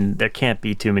thing. I mean, there can't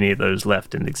be too many of those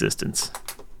left in existence.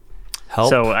 Help,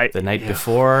 The Night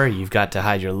Before, You've Got to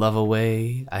Hide Your Love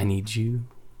Away, I Need You.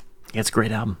 Yeah, it's a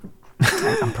great album.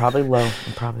 I'm probably low.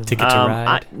 Ticket to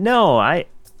Ride.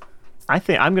 I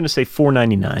think I'm going to say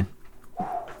 $499.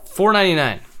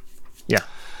 $499. Yeah.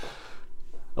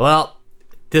 Well,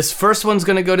 this first one's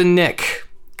going to go to Nick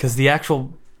because the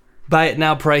actual buy it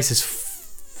now price is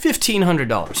 $1,500.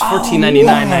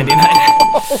 $1,499.99.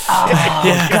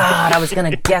 Oh, God, I was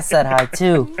going to guess that high,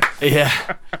 too. Yeah.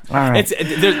 All right.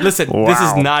 Listen, This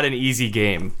is not an easy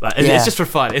game. It's just for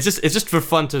fun. It's just for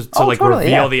fun to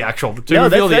reveal the actual.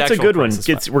 That's a good one.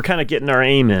 We're kind of getting our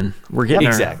aim in. We're getting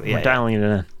we're dialing it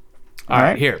in. All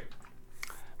right, here.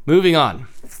 Moving on.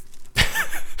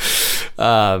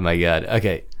 Oh my God.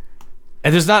 Okay.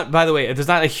 And there's not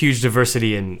a huge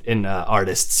diversity in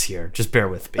artists here. Just bear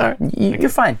with me. All right. You're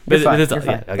fine. You're fine.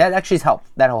 Okay. That actually is help.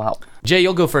 That'll help. Jay,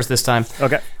 you'll go first this time.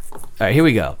 Okay. All right, here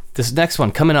we go. This next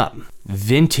one coming up.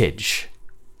 Vintage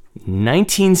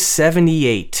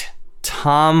 1978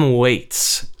 Tom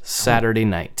Waits Saturday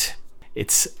Night.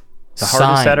 It's The Heart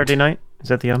of Saturday Night? Is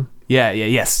that the album? Yeah,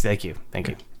 yes. Thank you.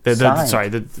 It's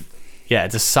a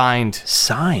signed.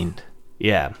 Signed?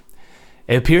 Yeah.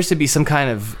 It appears to be some kind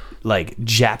of like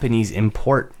Japanese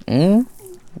import.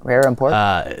 Rare import?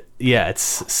 Yeah,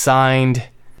 it's signed,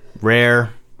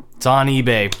 rare. It's on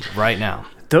eBay right now.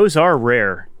 Those are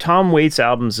rare. Tom Waits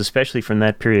albums, especially from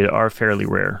that period, are fairly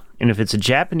rare. And if it's a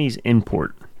Japanese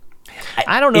import,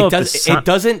 I don't know it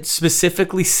doesn't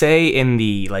specifically say in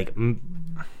the like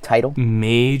title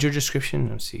major description.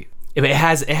 Let's see. It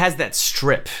has that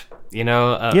strip,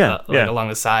 along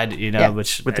the side,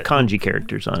 which with the kanji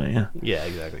characters on it. Yeah,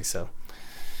 exactly. So.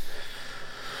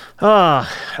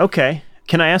 Okay.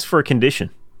 Can I ask for a condition?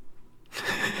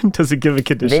 Does it give a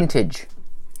condition? Vintage.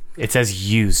 It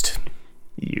says used.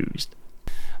 Used.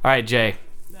 All right, Jay.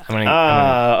 I'm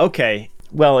gonna... Okay.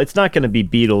 Well, it's not going to be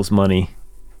Beatles money.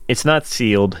 It's not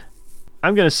sealed.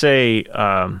 I'm going to say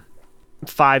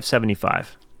 $575.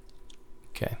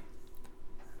 Okay.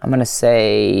 I'm going to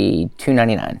say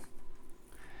 $299.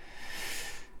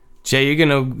 Jay, you're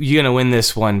gonna win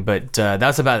this one, but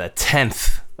that's about a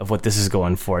tenth of what this is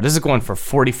going for. This is going for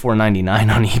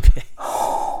 $44.99 on eBay.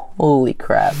 Holy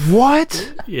crap.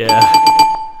 What? Yeah.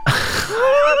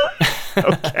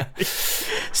 Okay.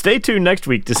 Stay tuned next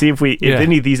week to see if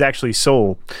any of these actually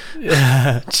sold.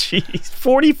 Jeez,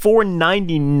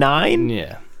 $44.99.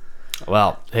 Yeah.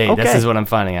 Well, hey, this is what I'm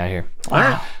finding out here.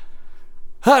 Wow.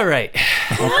 All right.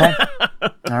 Okay.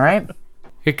 All right.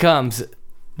 Here comes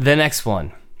the next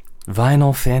one.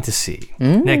 Vinyl Fantasy.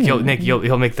 Nick, you'll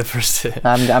make the first.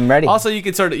 I'm ready. Also, you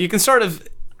guys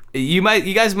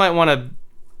might want to.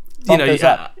 You know,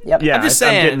 up. Yep. Yeah, I'm just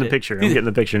saying. I'm getting the picture. I'm getting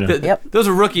the picture now. Yep. Those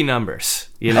are rookie numbers.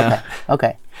 You know.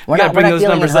 Okay. We're gotta not bring those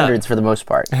dealing in numbers up. hundreds for the most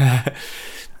part.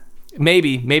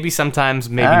 Maybe sometimes,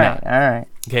 maybe All not. right.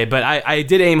 Okay, but I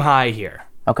did aim high here.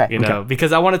 Okay. You know,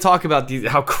 because I want to talk about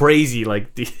how crazy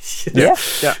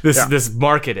this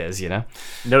market is. You know.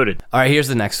 Noted. All right, here's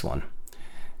the next one.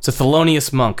 It's a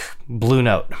Thelonious Monk Blue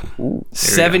Note,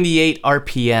 78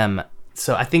 RPM.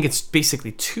 So I think it's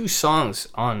basically two songs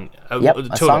on a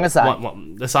song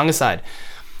aside. The song aside.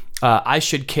 I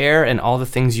Should Care and All the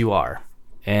Things You Are,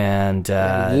 and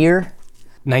Year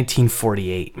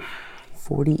 1948.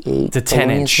 48. It's a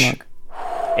 10-inch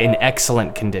in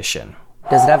excellent condition.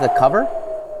 Does it have the cover?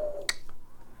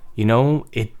 You know,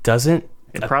 it doesn't.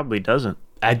 It probably doesn't.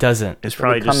 It doesn't. It's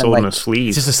probably just sold in a sleeve.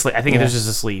 It's just a sleeve. I think there's just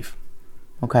a sleeve.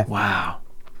 Okay. Wow.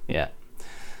 Yeah.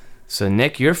 So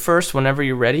Nick, you're first whenever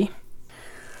you're ready.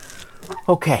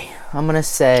 Okay. I'm gonna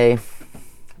say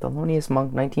Thelonious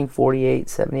Monk, 1948,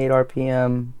 78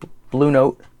 RPM, Blue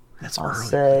Note. That's I'll early.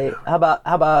 say how about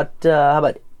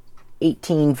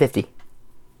 1850?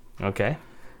 Okay.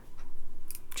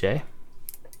 Jay.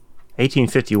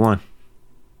 1851.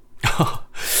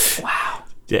 Wow.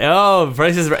 Oh,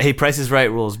 Price is Right. Hey, Price is Right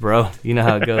rules, bro. You know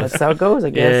how it goes. That's how it goes,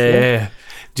 I guess. Yeah.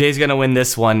 Jay's gonna win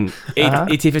this one.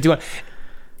 1851.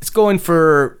 It's going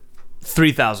for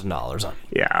 $3,000 on.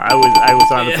 Yeah, I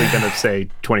was honestly gonna say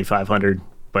 2,500,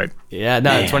 but Yeah,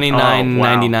 no,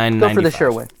 29.99. Go for the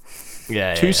sure win.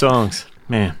 Yeah, two songs,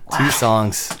 man. Two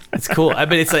songs. It's cool. I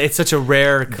mean, it's such a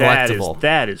rare collectible.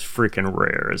 That is freaking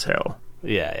rare as hell.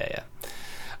 Yeah.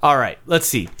 All right, let's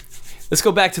see. Let's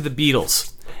go back to the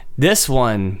Beatles. This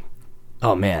one,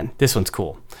 oh man, this one's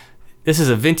cool. This is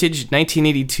a vintage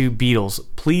 1982 Beatles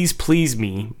Please Please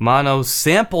Me mono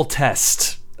sample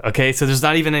test. Okay, so there's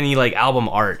not even any like album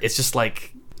art. It's just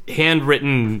like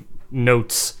handwritten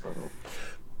notes.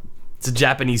 It's a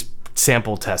Japanese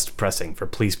sample test pressing for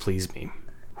Please Please Me.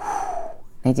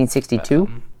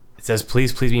 1962? It says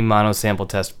Please Please Me mono sample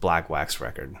test black wax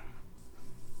record.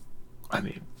 I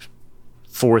mean,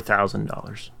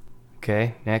 $4,000.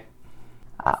 Okay, Nick.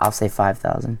 I'll say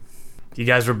 5,000. You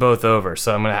guys were both over,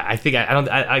 so I'm gonna. I think I don't.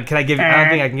 I don't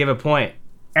think I can give a point.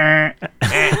 Yeah,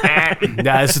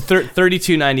 it's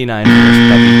 $32.99.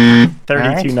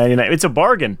 $32.99. It's a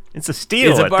bargain. It's a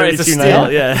steal. It's a steal.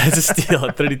 Yeah, it's a steal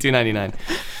at $32.99.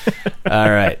 All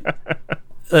right.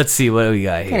 Let's see what we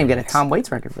got here. Can't even get a Tom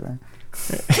Waits record for that.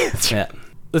 Yeah.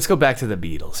 Let's go back to the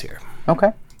Beatles here.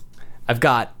 Okay. I've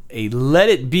got a Let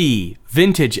It Be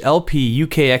Vintage LP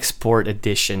UK Export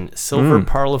Edition Silver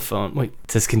Parlophone. Wait,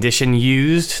 it says condition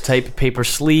used, type paper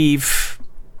sleeve.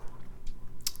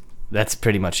 That's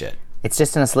pretty much it. It's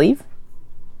just in a sleeve?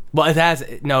 Well, it has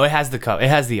the cover. It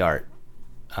has the art.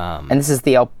 And this is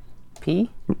the LP?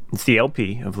 It's the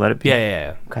LP of Let It Be.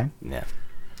 Yeah. Okay. Yeah.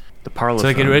 The Parlophone. So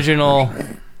like an original.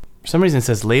 For some reason, it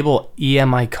says label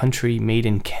EMI country made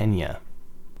in Kenya.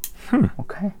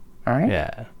 Okay. All right.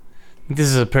 Yeah. This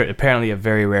is apparently a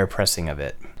very rare pressing of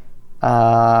it.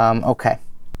 Okay.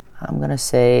 I'm going to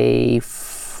say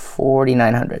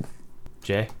 4,900.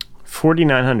 Jay?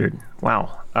 4,900.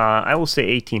 Wow. I will say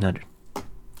 1,800.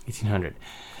 1,800.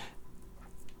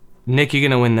 Nick, you're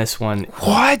going to win this one.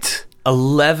 What?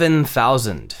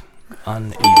 11,000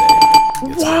 on eBay.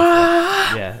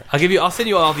 What? Yeah. I'll send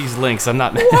you all these links. I'm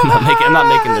not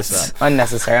making this up.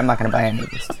 Unnecessary. I'm not going to buy any of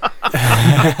this.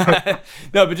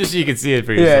 No, but just so you can see it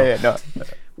for yourself. No.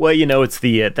 Well, you know, it's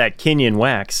the that Kenyan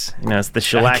wax. You know, it's the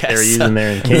shellac they were using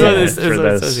there in That's Kenya what it is- for that's what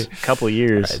it those says couple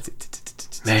years.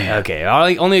 Man. Okay,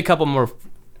 only a couple more.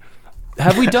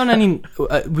 Have we done any?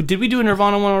 Did we do a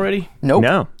Nirvana one already?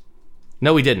 Nope.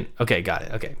 No, we didn't. Okay, got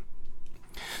it. Okay.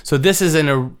 So this is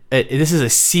a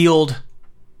sealed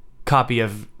copy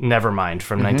of Nevermind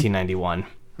from 1991.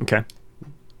 Okay.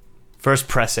 First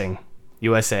pressing,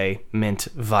 USA mint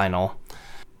vinyl.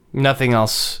 Nothing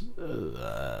else.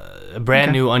 A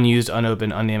brand new, unused,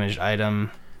 unopened, undamaged item.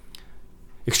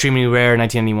 Extremely rare,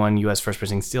 1991 U.S. first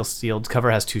pressing, still sealed. Cover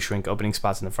has 2 shrink opening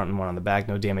spots in the front and 1 on the back.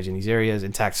 No damage in these areas.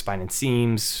 Intact spine and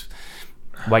seams.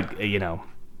 White,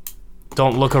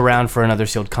 Don't look around for another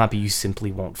sealed copy. You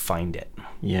simply won't find it.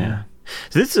 Yeah.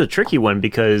 So this is a tricky one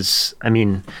because, I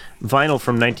mean, vinyl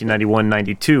from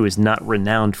 1991-92 is not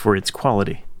renowned for its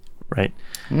quality, right?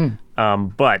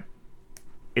 But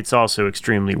it's also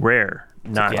extremely rare.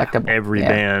 Not every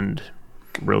band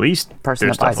released person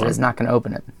their that buys stuff it on. is not going to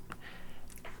open it.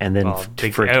 And then Well,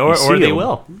 for it to be or they sealed,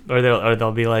 will, or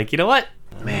they'll be like, you know what?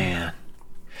 man.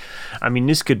 I mean,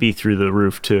 this could be through the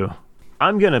roof too.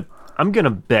 I'm gonna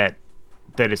bet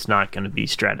that it's not gonna be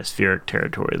stratospheric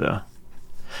territory though.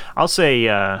 I'll say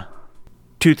 $2,000,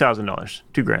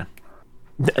 $2,000.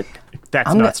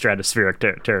 That's not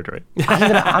stratospheric territory.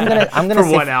 I'm gonna For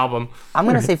say one album. I'm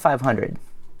gonna say 500.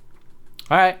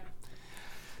 All right,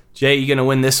 Jay, you're gonna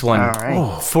win this one. All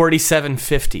right.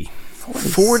 47.50.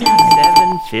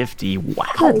 47.50.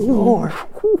 Wow. Lord.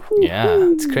 Yeah,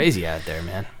 it's crazy out there,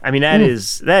 man. I mean that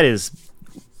is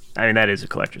a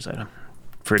collector's item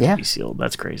for it to Yeah. be sealed.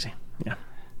 That's crazy. Yeah.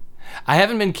 I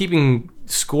haven't been keeping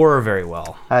score very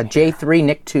well. J3,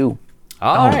 Nick 2.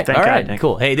 All right, thank all God, right, Nick.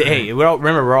 cool. Hey, we're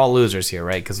all losers here,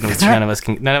 right? Because none of us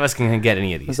can get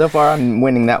any of these. So far, I'm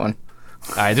winning that one.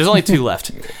 All right, there's only 2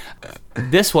 left.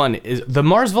 This one is the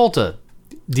Mars Volta,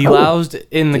 deloused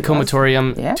in the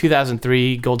Comatorium, Yeah.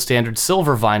 2003 gold standard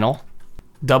silver vinyl,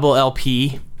 double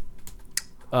LP,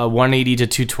 180 to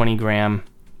 220 gram,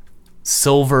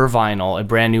 silver vinyl, a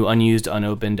brand new, unused,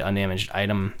 unopened, undamaged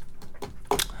item.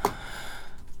 You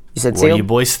said What do sealed? you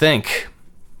boys think?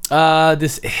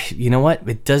 This, you know what?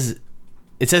 It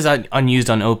says unused,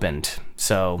 unopened,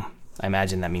 so I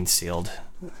imagine that means sealed.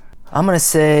 I'm gonna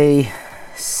say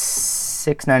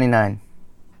 $6.99.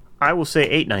 I will say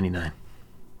 $8.99.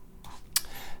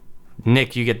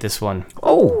 Nick, you get this one.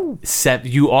 Oh,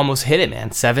 You almost hit it, man.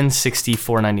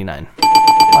 $764.99.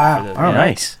 wow! All right,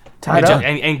 Nice. tied up.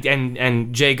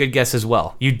 And Jay, good guess as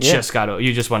well. You just went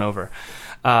over.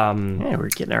 Yeah, we're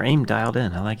getting our aim dialed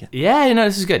in. I like it. Yeah, you know,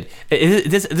 this is good.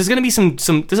 There's going to be some.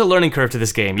 There's a learning curve to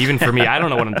this game, even for me. I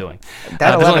don't know what I'm doing. That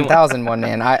There's only 11,000 one,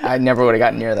 man. I never would have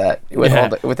gotten near that with Yeah.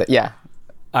 all with it. Yeah.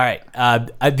 All right.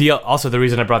 Also, the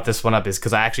reason I brought this one up is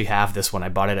because I actually have this one. I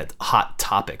bought it at Hot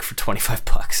Topic for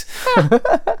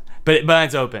 $25. But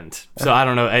mine's opened, so I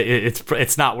don't know.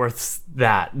 It's not worth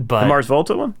that. But The Mars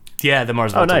Volta one? yeah, the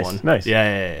Mars Volta nice, one. nice.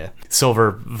 Yeah.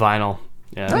 Silver vinyl.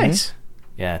 Yeah. Nice.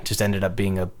 Yeah, it just ended up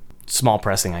being a small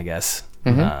pressing, I guess.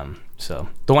 So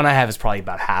the one I have is probably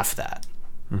about half that.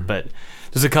 But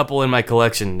there's a couple in my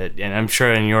collection that, and I'm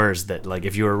sure in yours, that like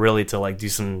if you were really to like do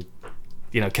some,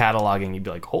 cataloging, you'd be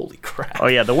like, holy crap. Oh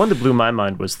yeah, the one that blew my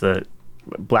mind was the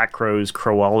Black Crowes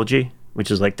Crowology,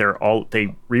 which is like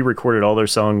they re-recorded all their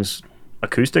songs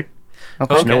acoustic,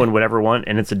 which no one would ever want,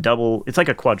 and it's like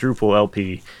a quadruple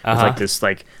LP. It's like this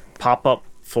like pop-up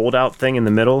fold-out thing in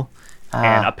the middle.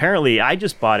 And apparently, I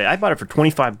just bought it. I bought it for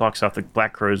 $25 off the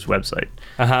Black Crowes website.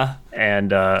 And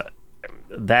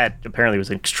that apparently was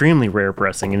an extremely rare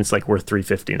pressing, and it's like worth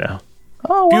 $350 now.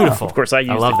 Oh, wow. Beautiful. Of course, I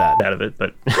love that out of it,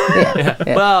 but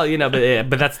Well,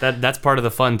 but that's part of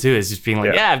the fun too, is just being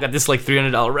like, Yeah. I've got this like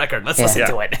 $300 record. Let's listen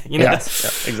to it.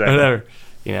 Yes. exactly. Whatever.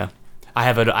 I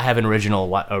have an original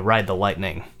Ride the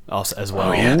Lightning also as well.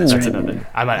 Oh, yeah, that's right. another.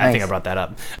 I think I brought that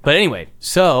up. But anyway,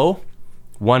 so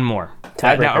one more.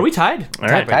 Tiebreaker. Now, are we tied? All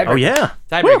right. Tiebreaker. Oh yeah.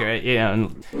 Tiebreaker. Yeah.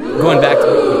 And we're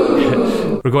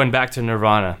going back to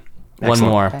Nirvana. One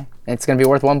Excellent. more. Okay. It's gonna be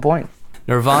worth 1 point.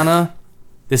 Nirvana.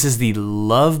 This is the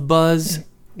Love Buzz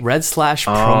Red Slash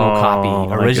promo copy,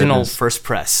 my original goodness. first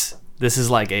press. This is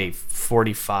like a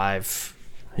 45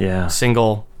 Yeah.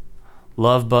 single.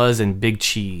 Love Buzz and Big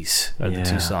Cheese are the Yeah.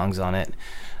 2 songs on it.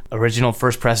 Original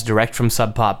first press, direct from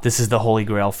Sub Pop. This is the holy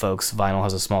grail, folks. Vinyl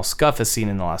has a small scuff, as seen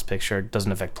in the last picture.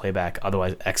 Doesn't affect playback.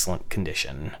 Otherwise, excellent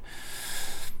condition.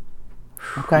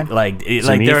 Okay. Like me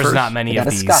there's first? not many We of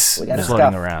got a these scuff. We got a floating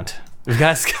scuff. around. We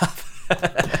got a scuff.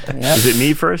 Yep. Is it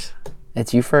me first?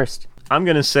 It's you first. I'm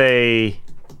gonna say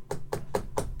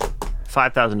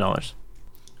 $5,000.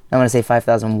 I'm gonna say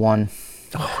 5,001.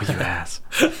 Oh, you ass.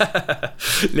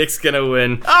 Nick's gonna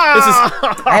win. I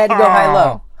had to go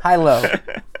high-low. High-low.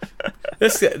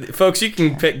 This, folks, you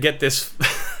can get this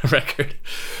record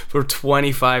for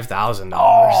 $25,000.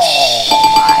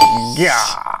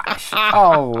 Gosh.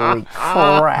 Holy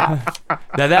crap.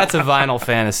 Now that's a vinyl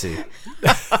fantasy.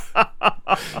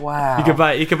 Wow. You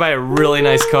could buy a really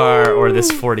nice car or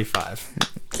this 45.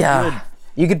 Yeah.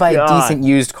 You could buy God. a decent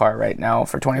used car right now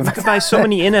for 25. You buy so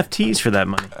many NFTs for that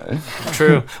money.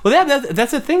 True. Well,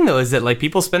 that's the thing though, is that like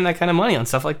people spend that kind of money on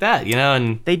stuff like that,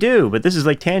 and They do, but this is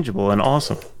like tangible and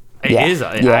awesome. it Yeah. is.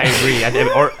 I agree.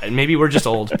 Or maybe we're just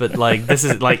old, but like this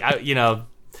is like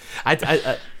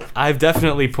I've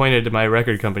definitely pointed to my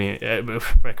record company,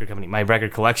 my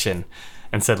record collection,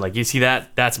 and said like, you see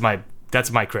that? That's my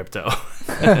that's my crypto.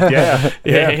 Yeah.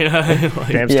 You know,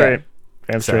 like, Damn straight.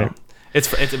 Damn straight.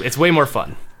 So it's way more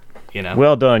fun, you know.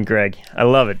 Well done, Greg. I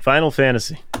love it. Final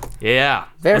Fantasy. Yeah.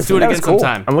 Very Let's do it cool. That again was cool.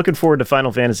 sometime. I'm looking forward to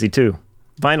Final Fantasy 2.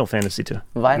 Vinyl Fantasy 2.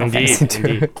 Vinyl Fantasy 2.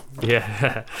 Indeed.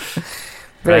 Yeah.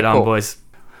 Very Right on, cool. boys.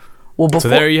 Well, before, So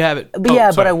there you have it. But Oh,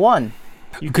 but sorry. I won.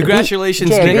 Congratulations,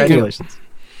 Jay, Nick. Congratulations.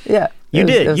 Yeah. You it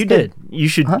was- did. it was You good.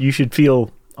 did. You should feel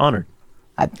honored.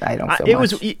 I don't feel It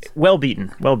much. was well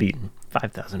beaten. Well beaten.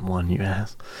 5,001, you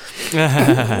ass.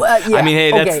 Well, yeah, I mean,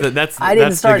 hey, okay. that's I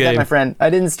didn't the start that, game. my friend. I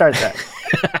didn't start that.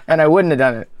 And I wouldn't have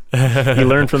done it. You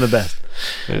learn from the best.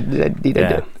 Indeed, I Yeah.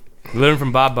 did. Learn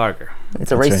from Bob Barker.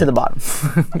 It's a race right. to the bottom.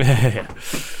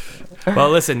 Well,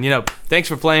 listen, thanks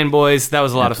for playing, boys. That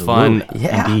was a lot of fun.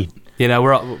 Yeah. Indeed. We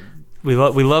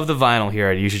love the vinyl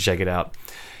here. You should check it out.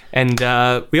 And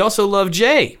we also love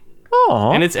Jay.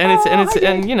 Oh. And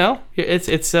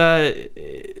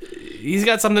he's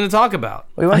got something to talk about.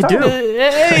 We want to I talk do. about-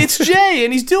 Hey, it's Jay,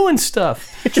 and he's doing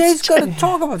stuff. Jay's going to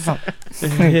talk about something.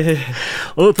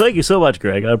 Well, thank you so much,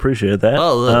 Greg. I appreciate that.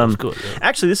 Oh, that's good.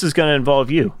 Actually, this is going to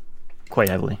involve you quite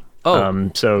heavily. Oh.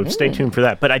 So stay tuned for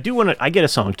that. But I do want to. I get a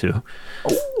song too.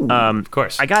 Of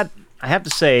course. I have to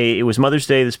say, it was Mother's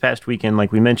Day this past weekend,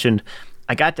 like we mentioned.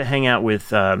 I got to hang out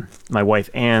with my wife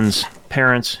Anne's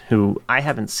parents, who I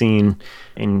haven't seen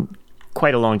in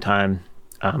quite a long time.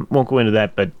 Won't go into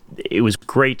that, but it was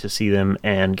great to see them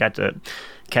and got to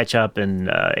catch up. And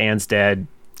Anne's dad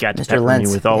got to Mr. pepper me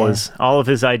Lentz, with all of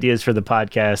his ideas for the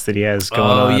podcast that he has going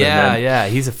on. Oh, And then- yeah.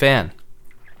 He's a fan.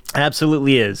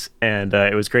 Absolutely is. And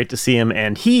it was great to see him.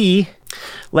 And he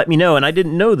let me know, and I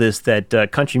didn't know this,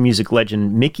 that country music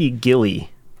legend Mickey Gilley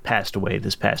passed away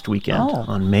this past weekend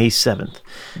on May 7th.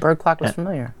 Bird Clock was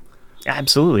familiar.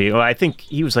 Absolutely. Well, I think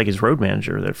he was like his road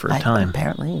manager there for a time.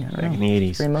 Apparently. I don't Back know. in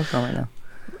the 80s. Very emotional right now.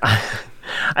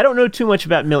 I don't know too much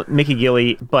about Mickey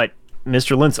Gilley, but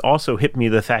Mr. Lentz also hit me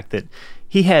the fact that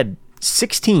he had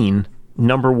 16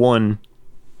 number one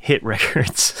hit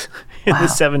records in the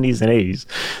 70s and 80s.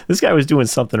 This guy was doing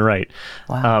something right.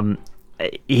 Wow.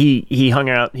 He hung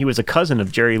out. He was a cousin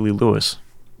of Jerry Lee Lewis,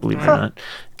 believe it or not.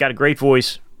 Got a great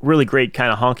voice, really great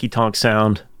kind of honky tonk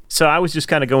sound. So I was just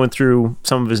kind of going through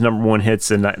some of his number one hits,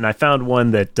 and I found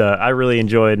one that I really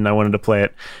enjoyed, and I wanted to play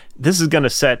it. This is going to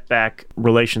set back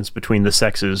relations between the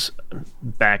sexes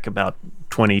back about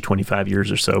 20, 25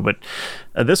 years or so. But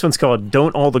this one's called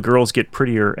 "Don't All the Girls Get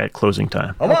Prettier at Closing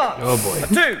Time." A one, Oh, boy. a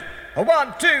two, a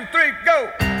 1, 2, 3,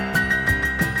 go.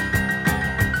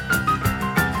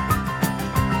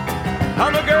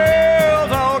 All the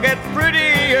girls all get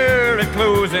prettier at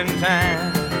closing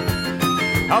time.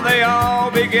 How they all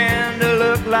begin to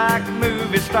look like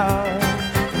movie stars.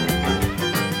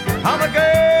 How the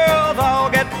girls all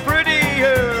get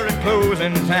prettier at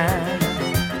closing time.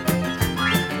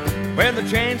 When the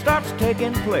change starts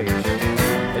taking place,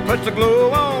 it puts a glow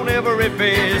on every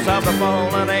face of the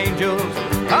fallen angels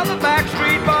of the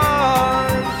backstreet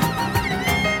boys.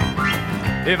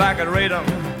 If I could rate them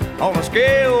on a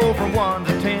scale from 1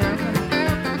 to 10,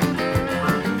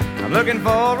 I'm looking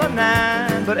for a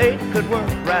 9, but 8 could work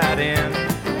right in.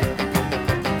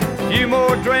 A few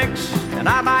more drinks and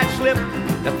I might slip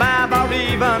to 5 or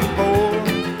even 4.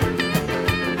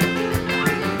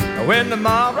 When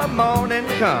tomorrow morning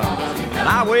comes and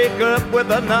I wake up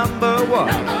with a number 1,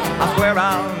 I swear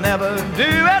I'll never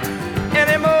do it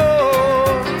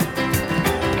anymore.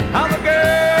 How the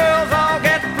girls all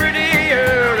get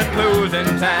prettier at closing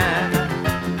time.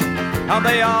 How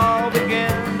they all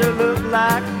begin to look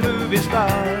like movie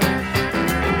stars.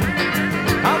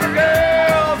 How the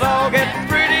girls all get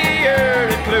prettier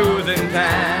at closing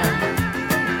time.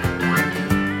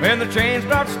 When the change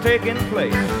starts taking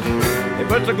place, it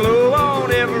puts a glow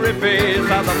on every face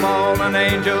of the fallen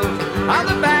angels of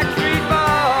the backstreet boys.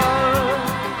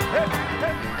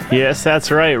 Yes, that's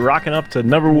right. Rocking up to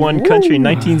number one country,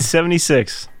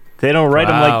 1976. They don't write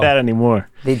them Wow. like that anymore.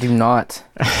 They do not.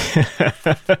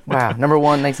 Wow. Number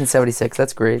 1, 1976.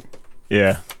 That's great.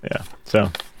 Yeah.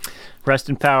 So, rest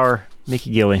in power,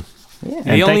 Mickey Gilley. Yeah.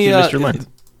 And thank you, Mr. Lentz.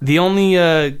 The only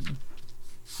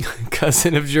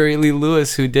cousin of Jerry Lee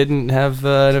Lewis who didn't have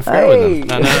an affair with him.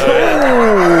 No.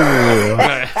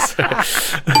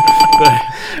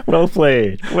 Well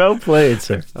played,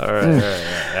 sir. All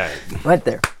right. Right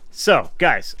there. So,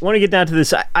 guys, I want to get down to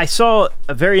this. I saw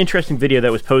a very interesting video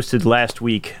that was posted last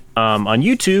week on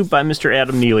YouTube by Mr.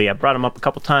 Adam Neely. I brought him up a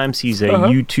couple times. He's a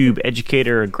YouTube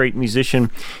educator, a great musician.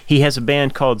 He has a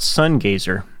band called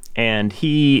Sungazer, and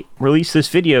he released this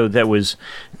video that was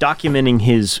documenting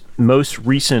his most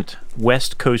recent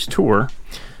West Coast tour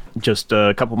just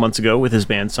a couple months ago with his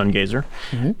band Sungazer.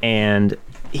 And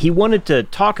he wanted to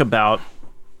talk about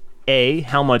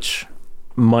how much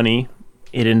money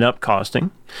it ended up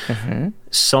costing,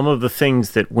 some of the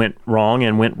things that went wrong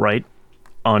and went right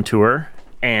on tour,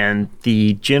 and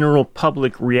the general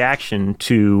public reaction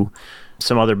to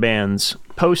some other bands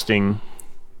posting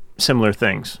similar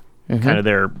things, kind of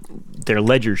their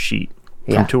ledger sheet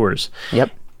from tours.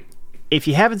 Yep. If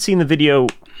you haven't seen the video,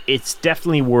 it's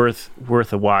definitely worth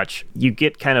a watch. You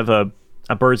get kind of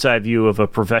a bird's eye view of a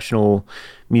professional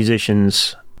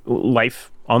musician's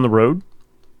life on the road,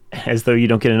 as though you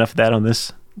don't get enough of that on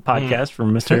this podcast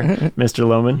from Mr.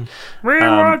 Lohman. We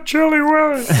want Chili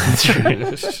Willy.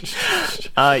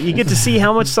 You get to see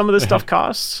how much some of this stuff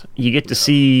costs. You get to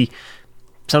see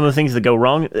some of the things that go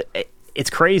wrong. It's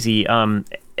crazy.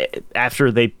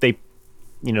 After the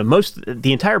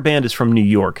entire band is from New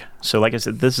York. So like I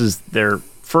said, this is their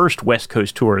first West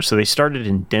Coast tour. So they started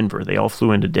in Denver. They all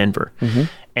flew into Denver.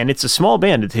 And it's a small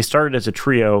band. They started as a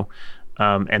trio.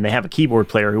 And they have a keyboard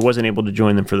player who wasn't able to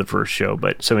join them for the first show.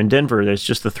 But so in Denver, there's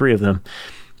just the three of them.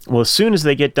 Well, as soon as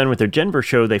they get done with their Denver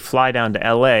show, they fly down to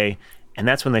LA, and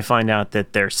that's when they find out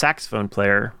that their saxophone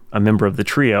player, a member of the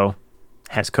trio,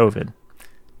 has COVID.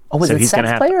 Oh, was it the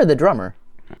sax player or the drummer?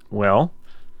 Well,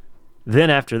 then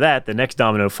after that, the next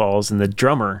domino falls, and the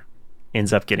drummer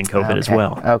ends up getting COVID as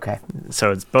well. Okay.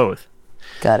 So it's both.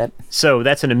 Got it. So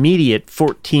that's an immediate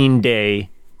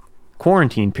 14-day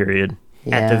quarantine period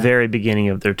at the very beginning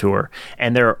of their tour.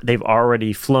 And they've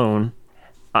already flown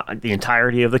the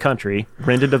entirety of the country,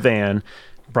 rented a van,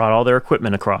 brought all their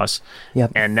equipment across,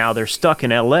 and now they're stuck in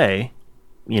LA,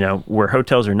 where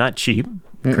hotels are not cheap.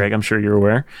 Craig, I'm sure you're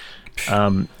aware.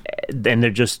 And they're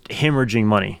just hemorrhaging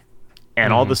money.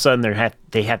 And all of a sudden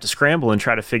they have to scramble and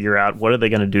try to figure out what are they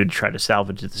going to do to try to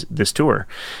salvage this tour.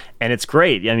 And it's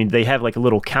great. I mean, they have like a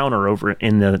little counter over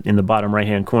in the bottom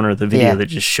right-hand corner of the video that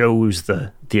just shows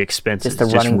the expenses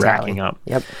just running racking tally. up.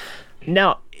 Yep.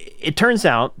 Now, it turns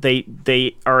out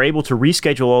they are able to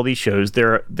reschedule all these shows.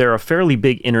 They're a fairly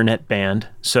big internet band,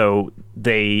 so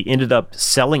they ended up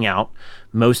selling out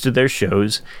most of their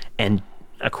shows, and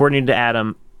according to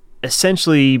Adam,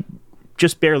 essentially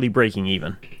just barely breaking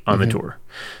even on the tour.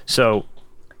 So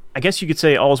I guess you could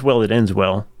say all's well that ends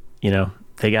well.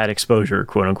 They got exposure,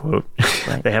 quote unquote.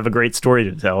 Right. They have a great story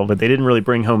to tell, but they didn't really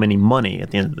bring home any money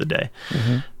at the end of the day.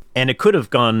 And it could have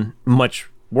gone much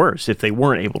worse if they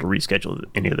weren't able to reschedule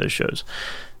any of those shows.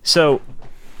 So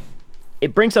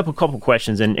it brings up a couple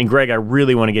questions, and Greg, I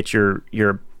really want to get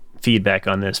your feedback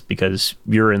on this because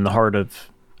you're in the heart of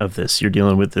this. You're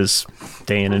dealing with this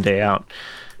day in and day out.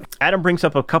 Adam brings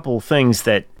up a couple of things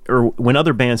or when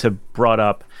other bands have brought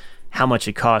up how much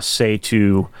it costs, say,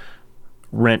 to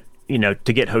rent,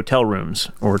 to get hotel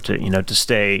rooms or to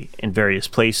stay in various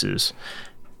places.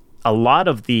 A lot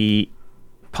of the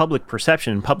public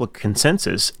perception, public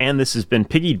consensus, and this has been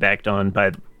piggybacked on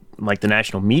by like the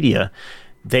national media,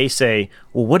 they say,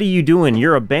 well, what are you doing?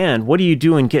 You're a band. What are you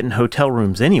doing getting hotel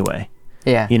rooms anyway?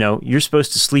 Yeah. You're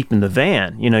supposed to sleep in the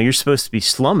van. You're supposed to be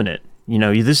slumming it.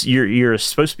 You're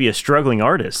supposed to be a struggling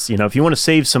artist. If you want to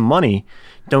save some money,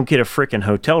 don't get a frickin'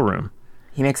 hotel room.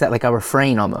 He makes that like a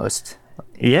refrain almost.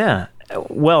 Yeah.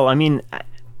 Well, I mean,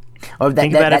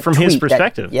 think about it from his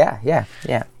perspective. Yeah.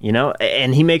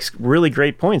 And he makes really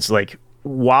great points. Like,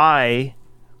 why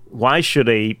should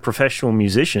a professional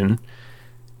musician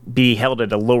be held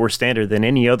at a lower standard than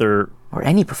any other or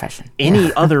any profession,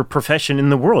 other profession in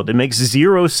the world? It makes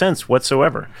zero sense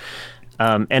whatsoever.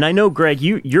 And I know, Greg,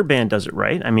 your band does it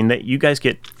right. I mean, that you guys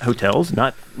get hotels,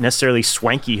 not necessarily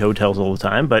swanky hotels all the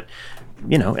time, but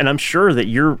and I'm sure that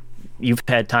you've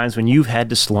had times when you've had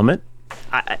to slum it.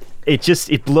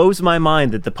 It blows my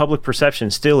mind that the public perception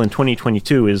still in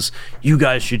 2022 is you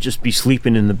guys should just be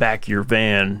sleeping in the back of your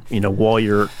van, while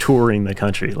you're touring the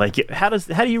country. Like, how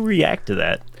do you react to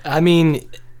that? I mean,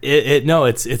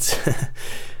 it's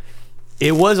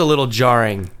it was a little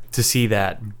jarring to see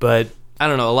that, but I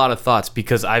don't know, a lot of thoughts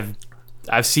because I've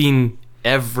seen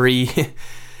every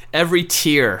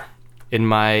tier in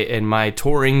my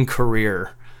touring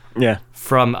career. Yeah.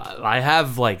 I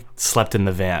have like slept in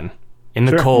the van in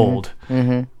the cold.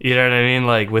 Mm-hmm. You know what I mean?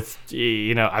 Like with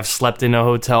I've slept in a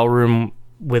hotel room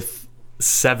with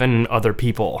 7 other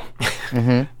people.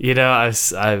 Mm-hmm.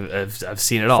 I've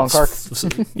seen it all.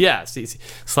 Yeah,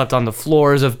 slept on the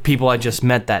floors of people I just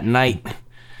met that night.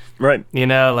 Right.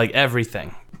 Like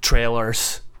everything.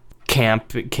 Trailers,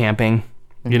 camping,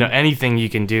 anything you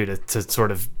can do to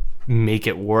sort of make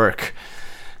it work.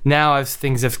 Now as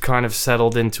things have kind of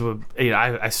settled into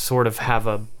I sort of have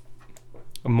a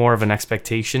more of an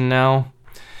expectation now.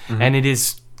 Mm-hmm. And it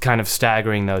is kind of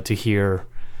staggering though to hear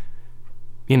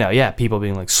people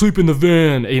being like, sleep in the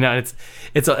van.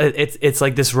 It's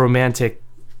like this romantic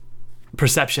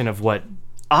perception of what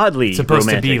oddly supposed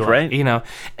romantic, to be like, right?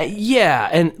 Yeah,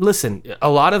 and listen, a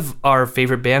lot of our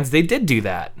favorite bands, they did do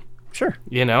that. Sure.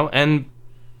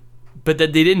 But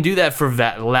that they didn't do that for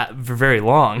very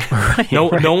long. Right,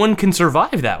 no one can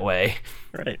survive that way.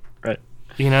 Right. But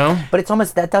it's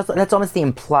almost that's almost the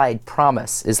implied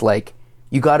promise is like,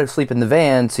 you got to sleep in the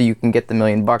van so you can get the $1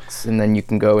 million and then you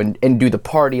can go and do the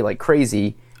party like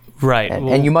crazy. Right.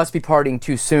 And you must be partying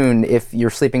too soon if you're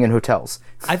sleeping in hotels.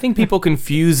 I think people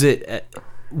confuse it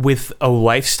with a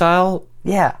lifestyle.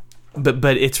 Yeah. But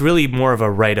it's really more of a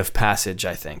rite of passage,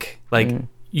 I think. Like,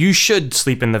 you should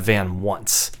sleep in the van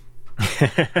once.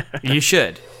 You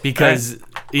should. Because,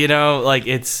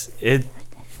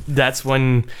 that's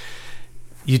when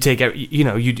you take, you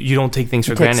don't take things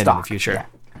for granted in the future.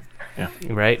 Yeah.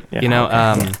 Right?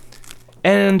 Yeah.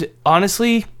 And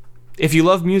honestly, if you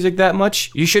love music that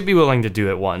much, you should be willing to do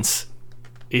it once.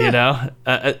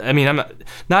 I mean, I'm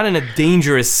not in a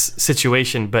dangerous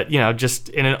situation, but just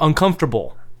in an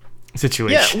uncomfortable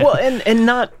situation. Yeah, well, and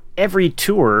not every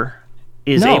tour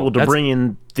is able to bring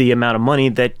in the amount of money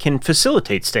that can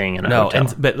facilitate staying in a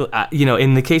hotel. But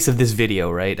in the case of this video,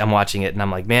 right? I'm watching it and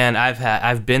I'm like, man,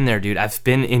 I've been there, dude. I've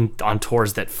been on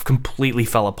tours that completely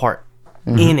fell apart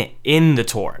in the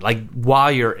tour, like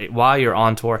while you're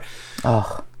on tour.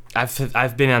 Oh.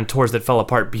 I've been on tours that fell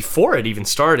apart before it even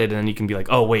started, and then you can be like,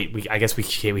 oh wait, I guess we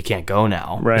can't go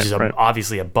now, which is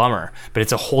obviously a bummer. But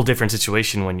it's a whole different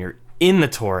situation when you're in the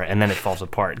tour and then it falls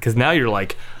apart, because now you're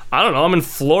like, I don't know, I'm in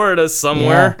Florida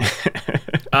somewhere. Yeah.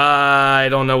 I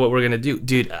don't know what we're gonna do,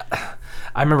 dude.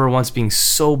 I remember once being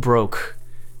so broke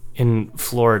in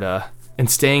Florida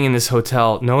and staying in this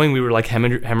hotel, knowing we were like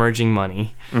hemorrhaging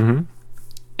money,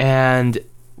 and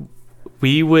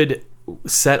we would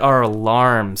set our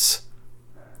alarms.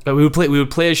 But we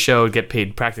would play a show, get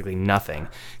paid practically nothing,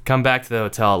 come back to the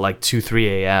hotel at like 2-3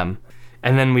 a.m.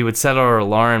 and then we would set our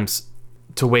alarms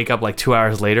to wake up like 2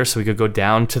 hours later so we could go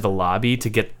down to the lobby to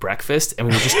get breakfast, and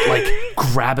we would just like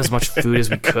grab as much food as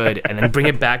we could and then bring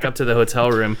it back up to the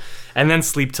hotel room and then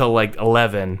sleep till like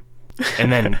 11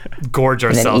 and then gorge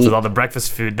ourselves with all the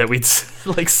breakfast food that we'd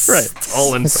like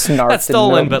stolen. Not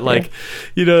stolen, but like,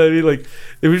 you know what I mean? Like,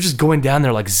 we were just going down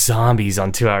there like zombies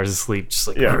on 2 hours of sleep, just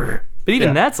like. Yeah. But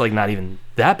even that's like not even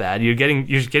that bad. You're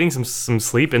getting some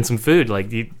sleep and some food.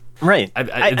 Like,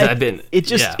 I've been.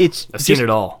 I've seen it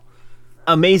all.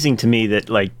 Amazing to me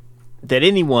that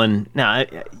anyone, now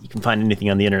you can find anything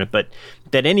on the internet, but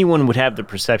that anyone would have the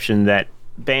perception that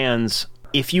bands,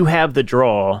 if you have the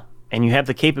draw and you have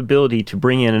the capability to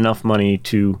bring in enough money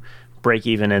to break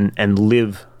even and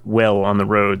live well on the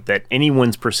road, that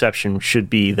anyone's perception should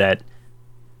be that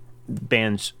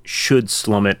bands should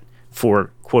slum it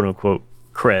for quote unquote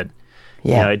cred.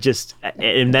 Yeah.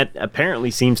 And that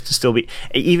apparently seems to still be,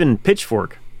 even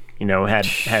Pitchfork,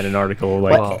 had an article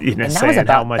saying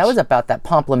how much. That was about that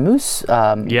Pamplemousse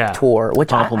tour,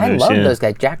 which I love those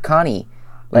guys, Jack Connie.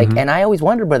 And I always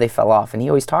wondered where they fell off, and he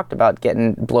always talked about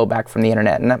getting blowback from the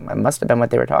internet, and that must have been what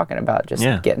they were talking about,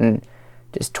 getting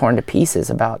just torn to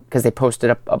pieces because they posted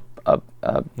up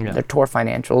their tour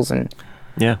financials and.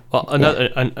 Yeah.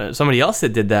 Well, somebody else that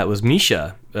did that was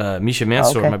Misha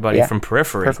Mansour, my buddy from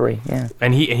Periphery. Periphery, yeah.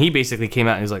 And he basically came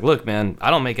out and was like, "Look, man,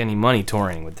 I don't make any money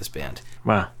touring with this band."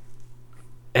 Wow.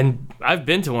 And I've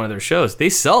been to one of their shows. They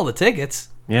sell the tickets.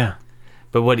 Yeah.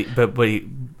 But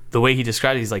the way he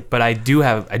described it, he's like, "But I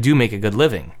do make a good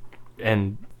living,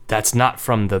 and that's not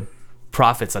from the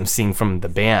profits I'm seeing from the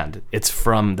band. It's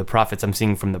from the profits I'm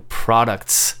seeing from the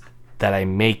products that I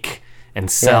make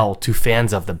and sell to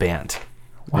fans of the band."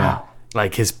 Wow.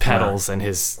 Like his pedals and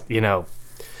his,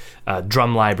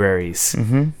 drum libraries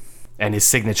and his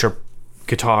signature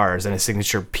guitars and his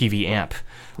signature PV amp.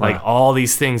 Like all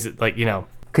these things that,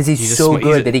 because he's so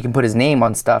good that he can put his name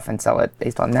on stuff and sell it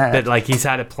based on that. That he's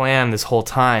had a plan this whole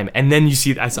time. And then you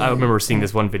see, I remember seeing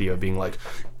this one video being like,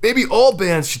 maybe all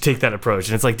bands should take that approach.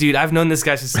 And it's like, dude, I've known this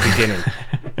guy since the beginning.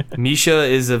 Misha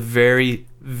is a very,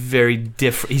 very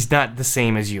different. He's not the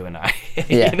same as you and I.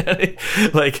 Yeah.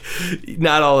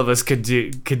 Not all of us could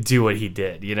do what he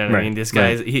did. You know what I mean? This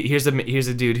guy's here's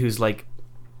a dude who's like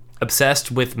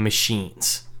obsessed with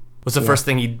machines. What's the first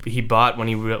thing he bought when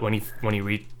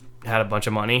he had a bunch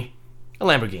of money? A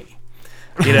Lamborghini.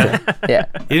 Yeah.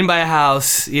 He didn't buy a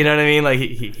house. You know what I mean? Like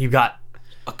he got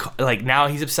a car. Like now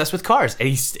he's obsessed with cars, and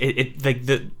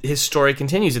his story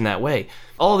continues in that way.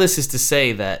 All this is to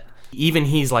say that even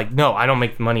he's like, no, I don't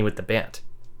make money with the band,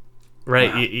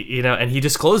 right? Wow. And he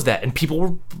disclosed that, and people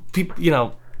were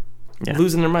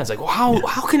losing their minds, like, well,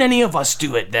 how can any of us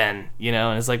do it then?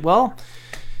 And it's like, well,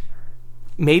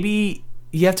 maybe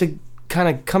you have to kind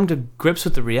of come to grips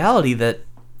with the reality that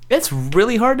it's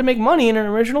really hard to make money in an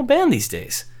original band these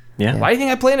days. Yeah. Why do you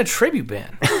think I play in a tribute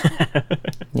band?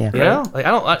 Yeah. You know,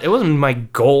 like it wasn't my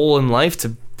goal in life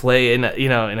to play in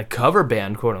a cover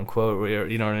band, quote unquote. Or,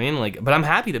 you know what I mean? Like, but I'm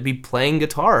happy to be playing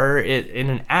guitar in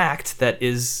an act that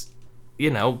is,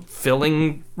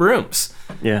 filling rooms.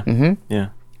 Yeah. Yeah.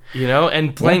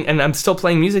 And playing, and I'm still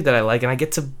playing music that I like, and I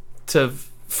get to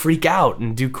freak out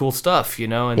and do cool stuff.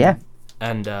 And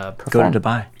and go to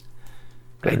Dubai.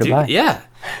 I do, yeah.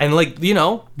 And like,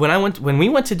 when we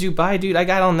went to Dubai, dude, I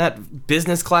got on that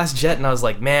business class jet and I was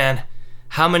like, man,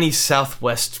 how many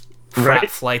Southwest crap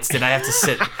flights did I have to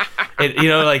sit?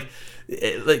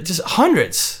 Like just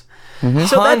hundreds. So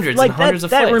hundreds and hundreds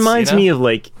of flights. That reminds me of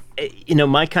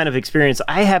my kind of experience.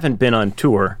 I haven't been on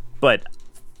tour, but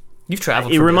you've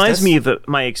traveled. It reminds me of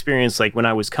my experience like when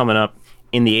I was coming up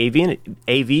in the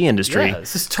AV industry,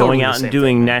 this is totally going out and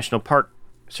doing National Park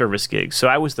Service gigs. So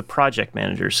I was the project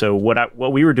manager. So what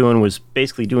we were doing was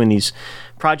basically doing these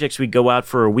projects. We'd go out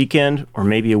for a weekend or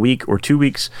maybe a week or 2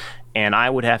 weeks, and I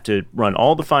would have to run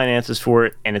all the finances for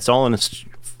it, and it's all in a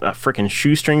freaking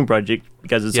shoestring budget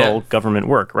because it's all government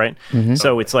work, right?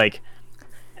 So it's like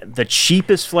the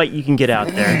cheapest flight you can get out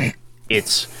there.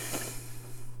 It's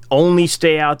only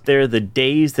stay out there the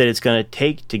days that it's going to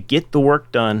take to get the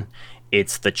work done.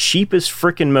 It's the cheapest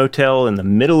freaking motel in the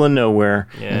middle of nowhere.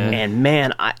 Yeah. And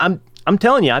man, I'm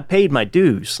telling you, I paid my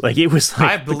dues. Like it was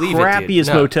like the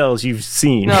crappiest motels you've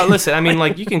seen. No, listen, I mean,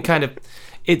 like you can kind of,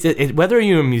 whether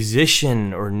you're a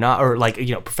musician or not, or like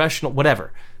professional,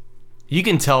 whatever, you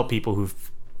can tell people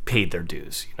who've paid their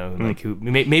dues. Like who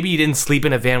maybe you didn't sleep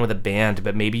in a van with a band,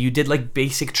 but maybe you did like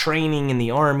basic training in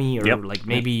the army, or like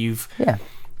maybe you've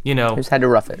you just had to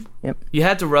rough it. Yep, you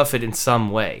had to rough it in some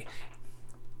way.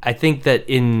 I think that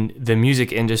in the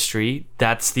music industry,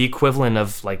 that's the equivalent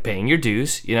of like paying your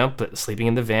dues, sleeping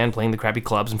in the van, playing the crappy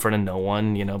clubs in front of no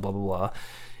one, blah, blah, blah.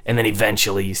 And then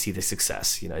eventually you see the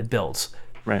success, it builds.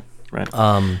 Right.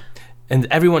 And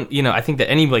everyone, I think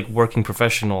that any like working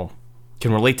professional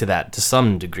can relate to that to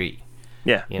some degree.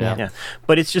 Yeah. Yeah.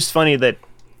 But it's just funny that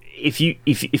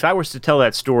if I was to tell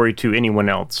that story to anyone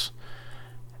else,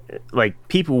 like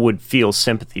people would feel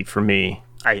sympathy for me.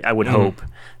 I would hope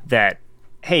that,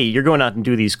 hey, you're going out and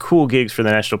do these cool gigs for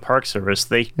the National Park Service.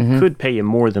 They could pay you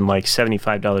more than like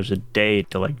 $75 a day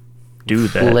to like do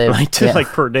that, like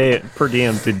per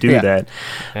diem to do that.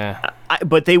 Yeah.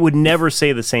 But they would never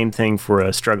say the same thing for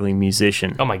a struggling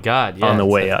musician. Oh my God! Yeah, on the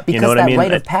way up, because you know what I mean? That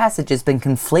rite of passage has been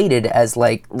conflated as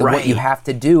like what you have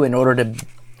to do in order to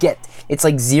get. It's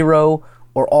like zero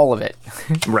or all of it.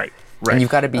 Right. And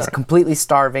you've got to be completely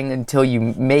starving until you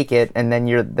make it, and then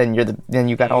you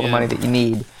got all the money that you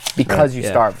need because you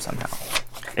starved somehow.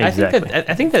 Exactly.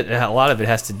 I think that a lot of it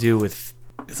has to do with,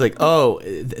 it's like,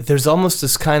 there's almost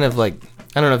this kind of like,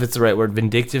 I don't know if it's the right word,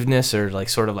 vindictiveness, or like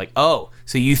sort of like, so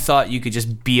you thought you could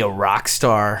just be a rock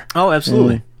star. Oh,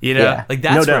 absolutely. Like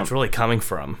that's where it's really coming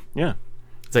from. Yeah.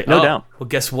 It's like, no doubt. Well,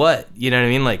 guess what? You know what I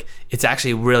mean? Like it's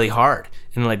actually really hard,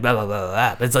 and like blah blah blah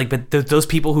blah. But it's like, those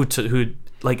people who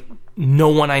like, no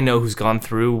one I know who's gone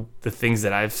through the things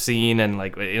that I've seen, and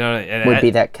like would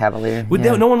be that cavalier.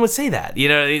 No one would say that.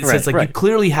 It's like you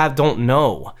clearly don't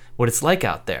know what it's like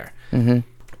out there. Mm-hmm.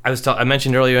 I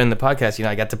mentioned earlier in the podcast.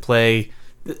 I got to play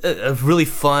a really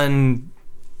fun,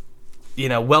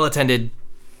 well-attended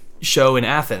show in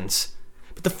Athens.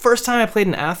 But the first time I played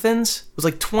in Athens was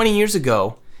like 20 years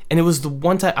ago, and it was the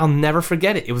one time I'll never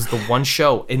forget it. It was the one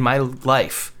show in my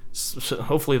life, so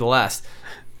hopefully the last,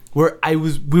 where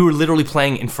we were literally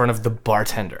playing in front of the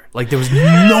bartender. Like there was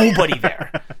nobody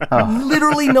there.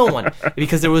 Literally no one.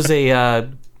 Because there was a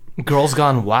Girls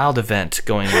Gone Wild event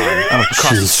going on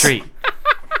across the street.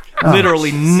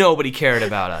 Literally nobody cared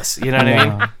about us. You know what I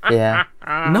mean? Yeah.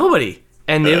 Nobody.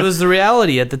 And it was the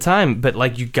reality at the time. But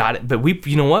like you got it. But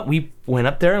you know what? We went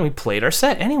up there and we played our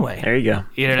set anyway. There you go.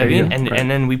 You know what I mean?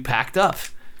 And then we packed up.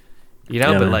 But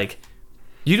man. like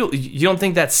you don't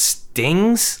think that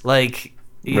stings? Like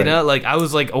like I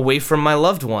was like away from my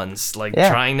loved ones, like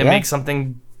trying to make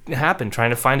something happen, trying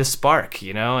to find a spark,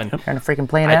 and trying to freaking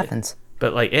play in Athens.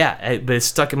 But like, but it's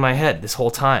stuck in my head this whole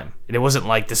time, and it wasn't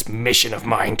like this mission of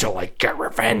mine to like get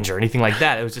revenge or anything like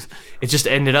that. It just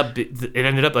ended up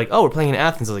like, oh, we're playing in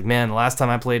Athens. I was like, man, the last time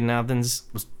I played in Athens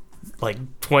was like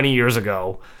 20 years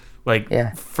ago, like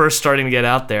first starting to get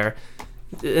out there,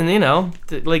 and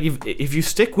like if you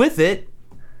stick with it.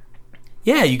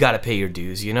 Yeah, you got to pay your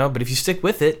dues, but if you stick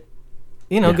with it,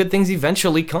 good things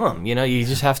eventually come. You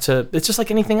just have to, it's just like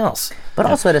anything else. But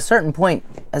also at a certain point,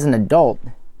 as an adult,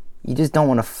 you just don't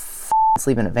want to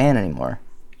sleep in a van anymore.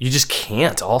 you just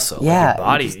can't. Also, like,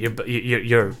 Yeah, your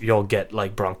body, you'll get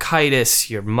like bronchitis.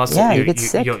 Your muscle, Yeah, you get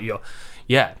sick.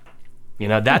 Yeah, you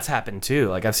know that's happened too.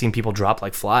 Like I've seen people drop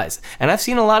like flies, and I've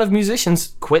seen a lot of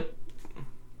musicians quit.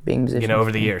 Being musicians, You know,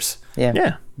 over the years,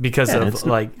 Yeah. because of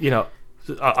like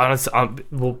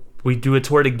we do a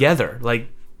tour together, like,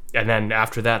 and then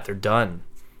after that they're done.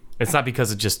 It's not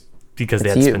because because they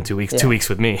had to spend 2 weeks 2 weeks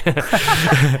with me,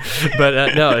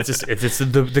 but no, it's just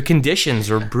the conditions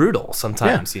are brutal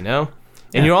sometimes, you know.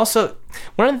 And you're also,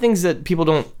 one of the things that people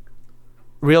don't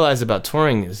realize about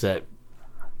touring is that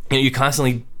you're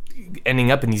constantly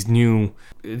ending up in these new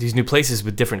places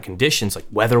with different conditions, like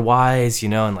weather-wise, you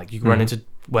know, and like you run into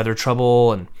weather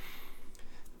trouble, and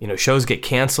you know, shows get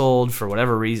canceled for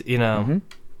whatever reason, you know.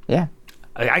 Yeah.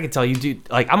 I can tell you, dude,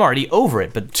 like I'm already over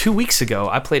it, but 2 weeks ago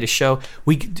I played a show.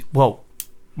 We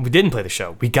didn't play the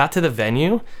show. We got to the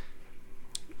venue,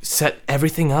 set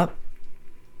everything up.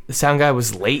 The sound guy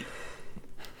was late.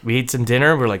 We ate some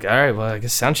dinner. We're like, all right, well, I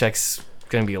guess sound check's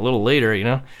going to be a little later, you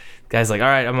know? Guy's like, all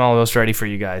right, I'm almost ready for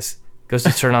you guys. Goes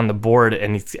to turn on the board,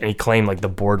 and he claimed like the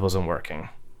board wasn't working.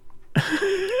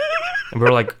 And we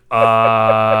were like,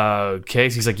 okay.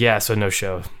 So he's like, yeah, so no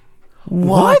show.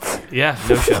 What? Yeah,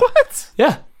 no show. What?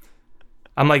 Yeah.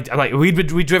 I'm like,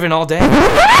 we'd driven all day.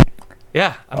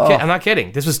 Yeah, I'm not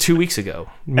kidding. This was 2 weeks ago.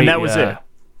 And that was it.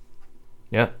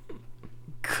 Yeah.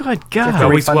 Good God. to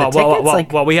refund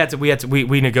the tickets?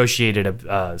 We negotiated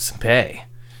some pay.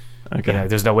 Okay. You know,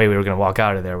 there's no way we were gonna walk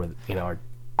out of there with, you know, our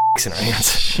in our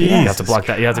hands. You Jesus have to block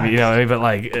that. You have to be, you know, what I mean? But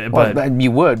like, Well,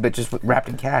 you would, but just wrapped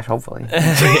in cash, hopefully.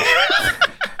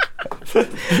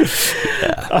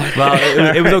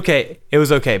 Well, it was okay. It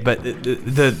was okay, but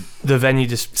the venue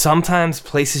just, sometimes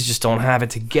places just don't have it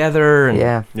together. And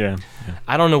Yeah.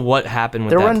 I don't know what happened with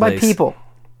They're that run by place. people.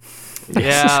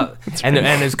 Yeah, and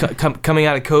there's coming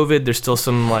out of COVID, there's still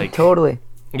some like, Totally.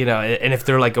 you know, and if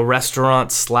they're like a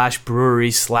restaurant /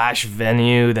 brewery /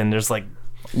 venue, then there's like,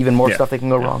 Even more stuff that can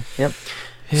go wrong. Yep.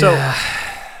 So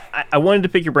I wanted to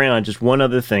pick your brain on just one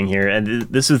other thing here, and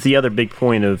this is the other big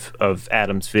point of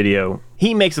Adam's video.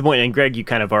 He makes the point, and Greg, you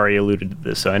kind of already alluded to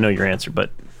this, so I know your answer,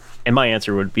 and my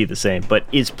answer would be the same, but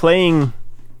is playing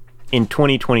in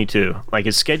 2022, like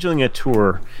is scheduling a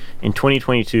tour in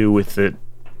 2022 with the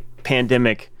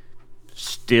pandemic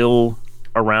still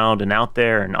around and out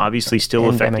there and obviously still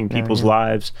affecting people's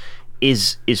lives,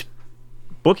 is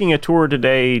booking a tour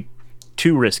today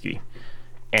too risky,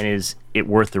 and is it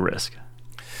worth the risk?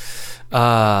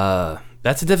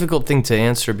 That's a difficult thing to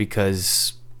answer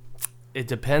because it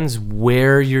depends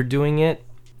where you're doing it.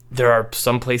 There are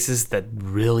some places that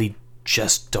really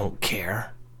just don't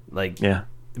care, like,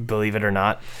 believe it or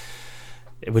not,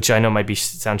 which I know might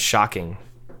sound shocking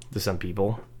to some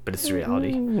people, but it's the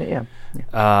reality. Yeah.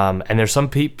 And there's some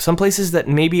places that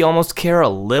maybe almost care a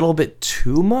little bit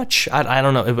too much. I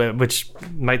don't know, which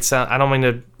might sound, I don't mean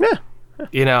to,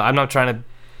 you know, I'm not trying to.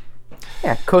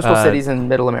 Yeah, coastal cities in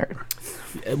Middle America.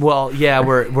 Well, yeah,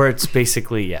 where it's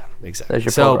basically, exactly.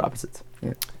 Those are your polar opposites.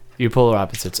 Yeah. Your polar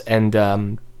opposites. And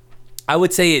I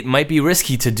would say it might be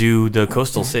risky to do the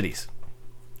coastal cities.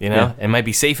 You know, it might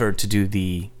be safer to do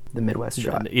the Midwest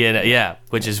shot. Yeah,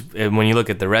 which is, when you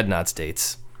look at the red knot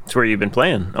states, That's where you've been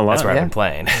playing a lot. that's where I've been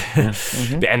playing.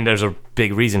 And there's a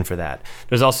big reason for that.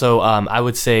 There's also, I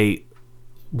would say,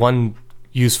 one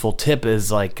useful tip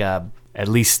is like, at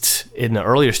least in the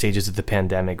earlier stages of the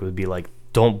pandemic, would be like,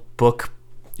 don't book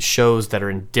shows that are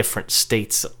in different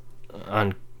states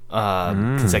on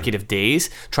consecutive days.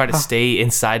 Try to stay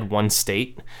inside one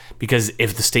state, because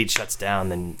if the state shuts down,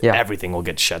 then everything will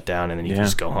get shut down, and then you can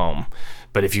just go home.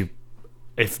 But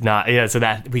if not, so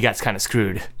that we got kind of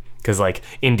screwed, because like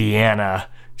Indiana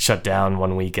shut down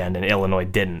one weekend and Illinois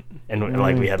didn't, and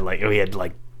like we had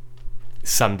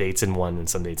some dates in one and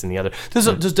some dates in the other.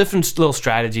 There's different little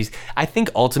strategies. I think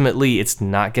ultimately it's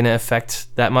not going to affect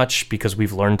that much, because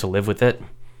we've learned to live with it.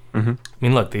 I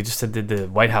mean, look, they just did the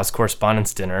White House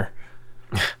Correspondents' Dinner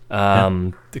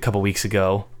a couple weeks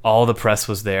ago. All the press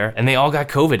was there, and they all got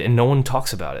COVID, and no one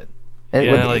talks about it. And,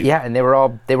 and they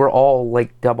were all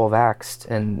like double vaxxed,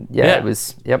 and it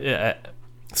was Yeah.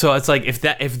 So it's like, if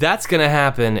that's gonna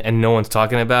happen and no one's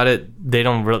talking about it,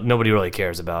 nobody really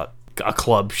cares about a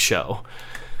club show.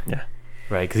 Yeah.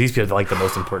 Right, because these people are like the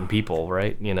most important people,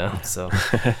 right? You know, so.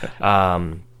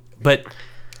 But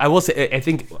I will say, I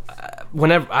think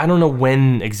whenever, I don't know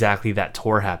when exactly that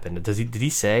tour happened. Did he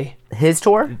say his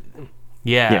tour?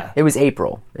 Yeah. It was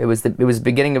April. It was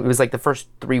beginning of, it was like the first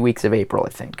 3 weeks of April, I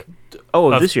think.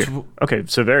 Oh, this year. Okay,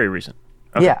 so very recent.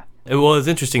 Okay. Yeah. Well, it's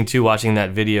interesting too watching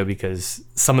that video, because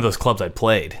some of those clubs I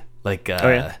played, like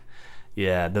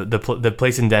Yeah, the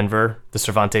place in Denver, the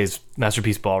Cervantes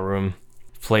Masterpiece Ballroom,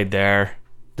 played there.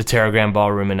 The Terragram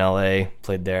Ballroom in LA,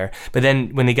 played there. But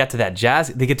then when they get to that jazz,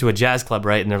 they get to a jazz club,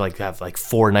 right? And they're like, have like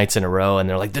 4 nights in a row. And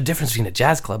they're like, the difference between a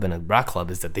jazz club and a rock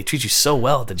club is that they treat you so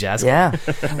well at the jazz club.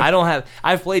 Yeah.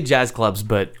 I've played jazz clubs,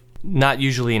 but not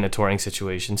usually in a touring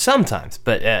situation. Sometimes,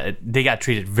 but they got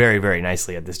treated very, very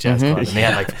nicely at this jazz club. And they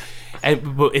had like, and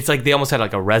it's like they almost had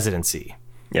like a residency.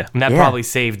 Yeah. And that probably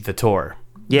saved the tour.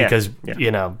 Yeah. Because,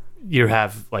 you know, you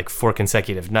have like 4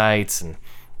 consecutive nights and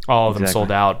all of them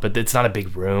sold out, but it's not a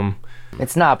big room.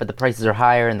 It's not, but the prices are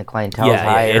higher and the clientele is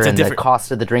higher, and the cost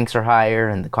of the drinks are higher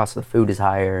and the cost of the food is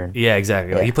higher. And yeah,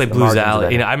 exactly. Like you play Blues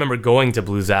Alley. You know, I remember going to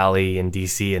Blues Alley in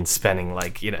DC and spending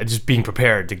like, you know, just being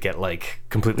prepared to get like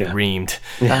completely reamed.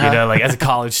 You know, like as a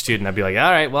college student, I'd be like,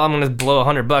 all right, well, I'm going to blow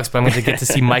 $100, but I'm going to get to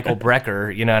see Michael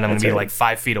Brecker, you know, and I'm going to be like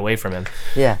 5 feet away from him.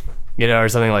 Yeah. You know, or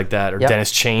something like that, or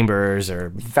Dennis Chambers,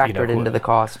 or factored into the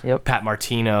cost. Yep. Pat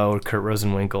Martino, or Kurt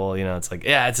Rosenwinkel. You know, it's like,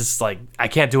 yeah, it's just like I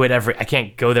can't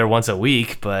go there once a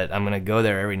week, but I'm gonna go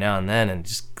there every now and then and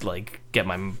just like get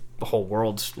my whole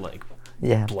world like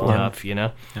blown up. You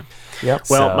know. Yep.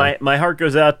 Well, my heart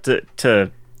goes out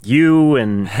to you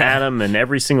and Adam and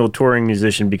every single touring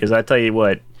musician, because I tell you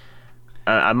what,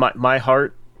 my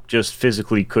heart just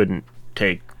physically couldn't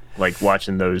take like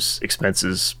watching those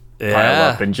expenses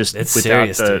pile up, and just it's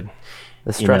without serious,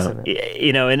 the stress of it.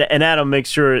 You know, and Adam makes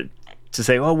sure to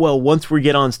say, oh, well, once we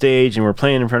get on stage and we're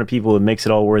playing in front of people, it makes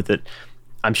it all worth it.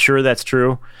 I'm sure that's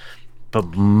true,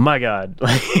 but my God,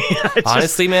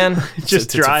 honestly, man, just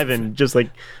driving, just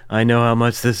like, I know how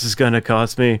much this is going to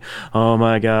cost me. Oh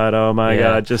my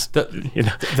God. Just, you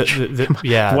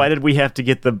know, why did we have to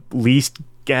get the least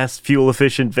gas fuel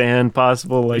efficient van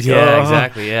possible? Like,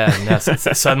 exactly. Yeah. And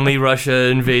suddenly Russia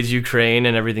invades Ukraine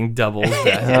and everything doubles. You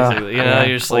know,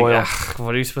 you're just like,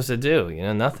 what are you supposed to do? You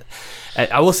know, nothing.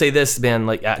 I will say this, man,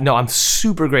 like, no, I'm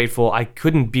super grateful. I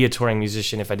couldn't be a touring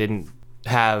musician if I didn't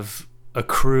have a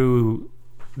crew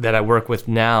that I work with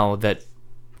now that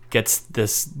gets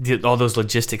all those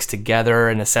logistics together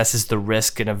and assesses the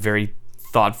risk in a very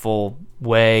thoughtful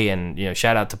way. And, you know,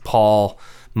 shout out to Paul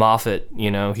Moffat. You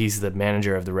know, he's the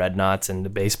manager of the Red Knots and the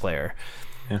bass player.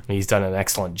 Yeah. He's done an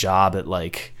excellent job at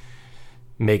like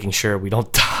making sure we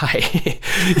don't die,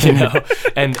 you know,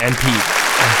 and Pete.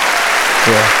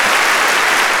 Yeah.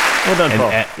 Well done, Paul.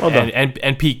 Well done.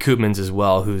 And Pete Koopmans as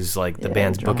well, who's like the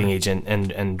band's booking agent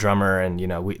and drummer, and you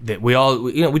know, we all,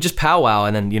 you know, we just powwow,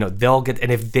 and then, you know, they'll get,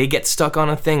 and if they get stuck on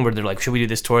a thing where they're like, should we do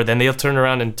this tour, then they'll turn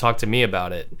around and talk to me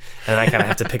about it, and I kind of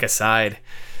have to pick a side.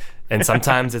 And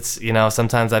sometimes it's, you know,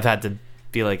 sometimes I've had to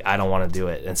be like, I don't want to do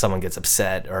it, and someone gets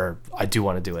upset, or I do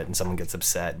want to do it and someone gets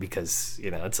upset, because, you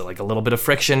know, it's like a little bit of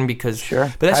friction, because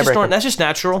but that's just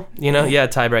natural, you know.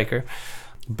 Tiebreaker.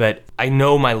 But I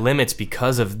know my limits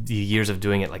because of the years of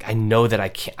doing it. Like, I know that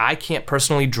I can't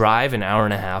personally drive an hour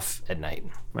and a half at night.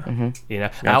 Mm-hmm. You know,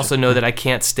 gotcha. I also know that I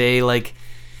can't stay like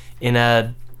in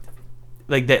a,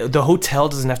 like the hotel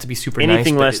doesn't have to be super nice.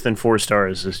 Anything less than 4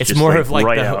 stars is it's more of like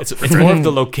it's more of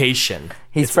the location.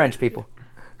 He's French, people.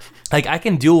 Like, I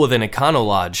can deal with an econo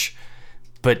lodge,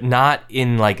 but not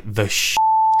in like the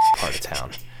part of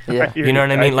town. Yeah, you know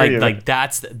what I mean. Like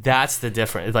that's the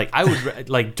difference. Like, I would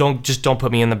like don't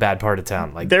put me in the bad part of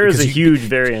town. Like, there is a huge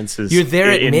variances. You're there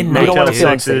at midnight. Motel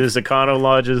 6s, econo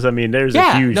lodges. I mean, there's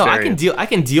a huge. No, variance. I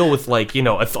can deal with, like, you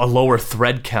know, a lower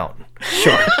thread count.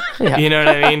 Sure. Yeah. You know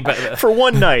what I mean? But for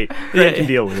one night, I can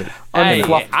deal with it.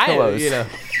 Pillows. You know.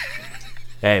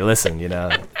 Hey, listen, you know.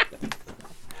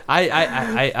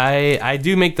 I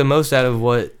do make the most out of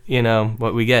what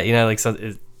we get. You know, like, so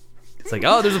it's like,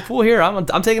 oh, there's a pool here. I'm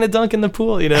taking a dunk in the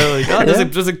pool. You know, like, oh,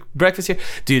 there's a breakfast here,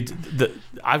 dude.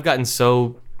 I've gotten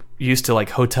so used to like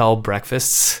hotel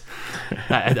breakfasts.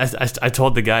 I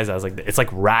told the guys, I was like, it's like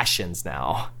rations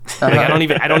now. Like,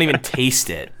 I don't even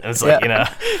taste it. It's like, you know,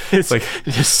 it's like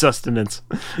just sustenance.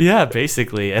 Yeah,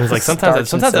 basically. And it's like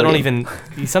sometimes I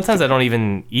don't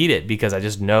even eat it, because I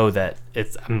just know that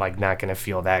I'm like not gonna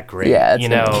feel that great. Yeah, you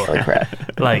know,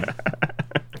 crap. Like.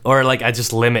 Or like, I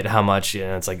just limit how much, you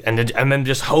know. It's like, and then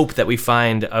just hope that we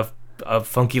find a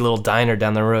funky little diner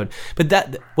down the road.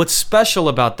 But what's special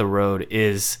about the road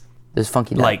is there's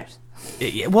funky diners.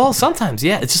 Well, sometimes,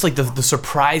 yeah. It's just like the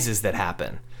surprises that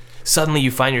happen. Suddenly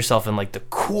you find yourself in like the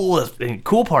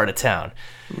cool part of town.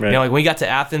 Right. You know, like when we got to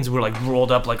Athens, we were like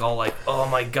rolled up, like all like, oh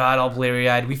my God, all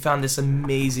bleary-eyed. We found this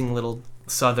amazing little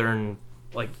southern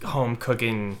like home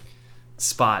cooking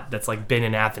spot that's like been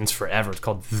in Athens forever. It's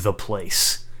called The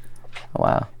Place.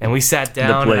 Wow. And we sat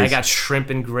down, and I got shrimp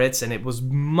and grits, and it was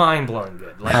mind-blowing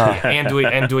good. Like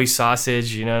andouille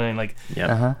sausage, you know what I mean? Like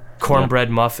cornbread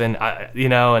muffin, you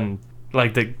know, and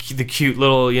like the cute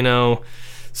little, you know,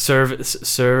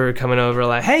 server coming over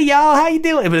like, hey y'all, how you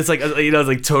doing? But it's like, you know, it's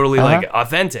like totally like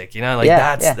authentic, you know, like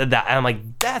that. And I'm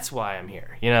like, that's why I'm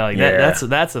here, you know, like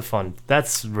that's a fun.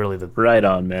 That's really the right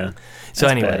on, man. So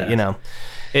That's anyway, badass. you know,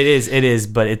 it is,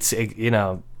 but it's you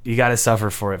know, you got to suffer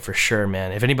for it for sure,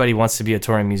 man. If anybody wants to be a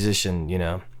touring musician, you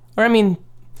know, or I mean,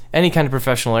 any kind of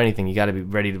professional or anything, you got to be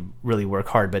ready to really work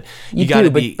hard. But you got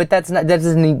to be. But that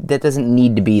doesn't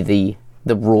need to be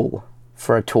the rule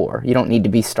for a tour. You don't need to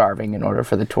be starving in order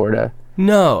for the tour to.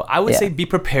 No, I would say be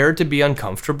prepared to be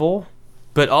uncomfortable,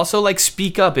 but also like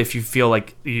speak up if you feel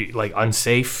like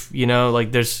unsafe. You know,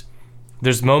 like there's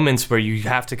moments where you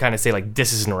have to kind of say like,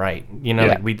 this isn't right. You know,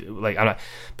 I'm not.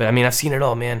 But I mean, I've seen it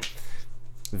all, man.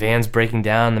 Vans breaking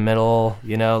down in the middle,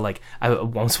 you know, like I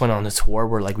once went on a tour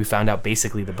where like we found out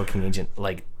basically the booking agent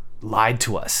like lied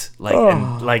to us, like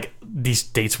and like these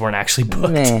dates weren't actually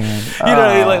booked. Man. You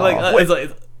know, it's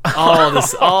like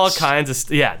all kinds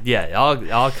of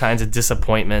all kinds of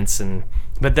disappointments, and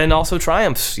but then also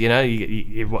triumphs. You know,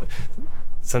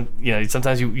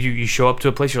 sometimes you show up to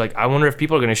a place, you're like, I wonder if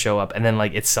people are going to show up, and then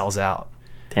like it sells out.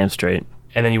 Damn straight.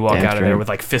 And then you walk out of there with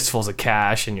like fistfuls of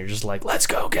cash, and you're just like, "Let's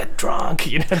go get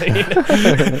drunk," you know what I mean?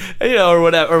 You know, or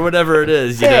whatever it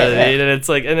is, you know. What I mean? And it's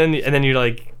like, and then you're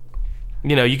like,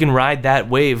 you know, you can ride that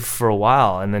wave for a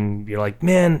while, and then you're like,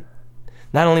 man,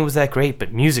 not only was that great,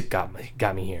 but music got me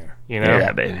here, you know?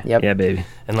 Yeah, baby. Yep. Yeah, baby.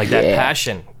 And like that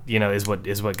passion, you know, is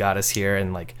what got us here,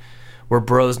 and like we're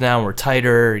bros now, and we're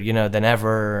tighter, you know, than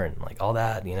ever, and like all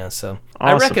that, you know. So awesome.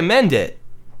 I recommend it.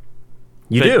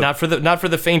 You do not for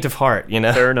the faint of heart, you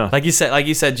know. Fair enough. Like you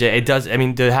said, Jay. It does. I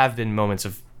mean, there have been moments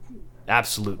of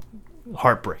absolute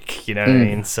heartbreak. You know what I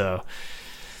mean? So,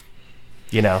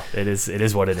 you know, it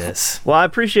is what it is. Well, I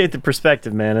appreciate the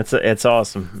perspective, man. It's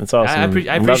awesome. It's awesome. I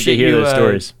appreciate love to hear those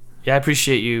stories. Yeah, I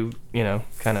appreciate you. You know,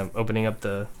 kind of opening up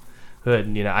the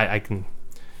hood. You know, I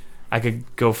could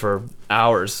go for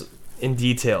hours in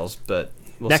details, but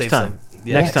we'll next save time. some.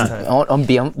 Yeah, next time. On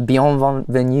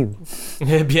Bienvenue.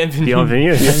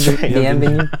 Bienvenue. That's right.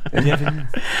 Bienvenue.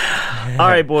 All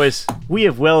right, boys. We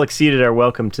have well exceeded our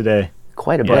welcome today.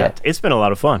 Quite a bit. It's been a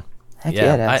lot of fun. Heck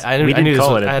yeah, it has. We didn't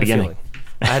call it at the beginning.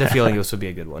 I had a feeling this would be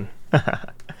a good one.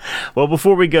 Well,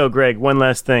 before we go, Greg, one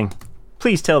last thing.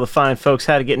 Please tell the fine folks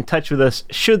how to get in touch with us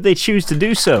should they choose to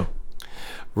do so.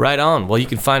 Right on. Well, you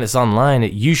can find us online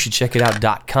at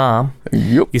youshouldcheckitout.com.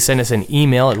 Yep. You send us an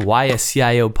email at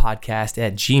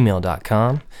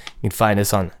ysciopodcast@gmail.com. You can find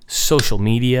us on social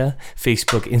media,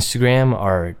 Facebook, Instagram.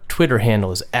 Our Twitter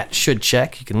handle is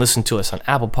 @shouldcheck. You can listen to us on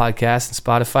Apple Podcasts and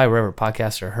Spotify, wherever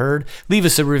podcasts are heard. Leave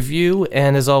us a review,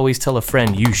 and as always, tell a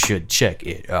friend you should check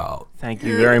it out. Thank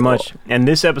you very much. And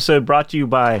this episode brought to you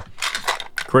by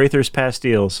Grather's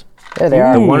Pastilles. There they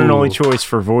are. The one and only choice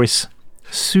for voice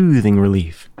soothing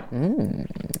relief. And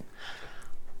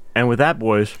with that,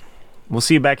 boys, we'll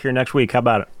see you back here next week. How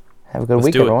about it? Have a good Let's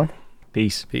week, do it. everyone.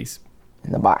 Peace. Peace.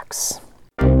 In the box.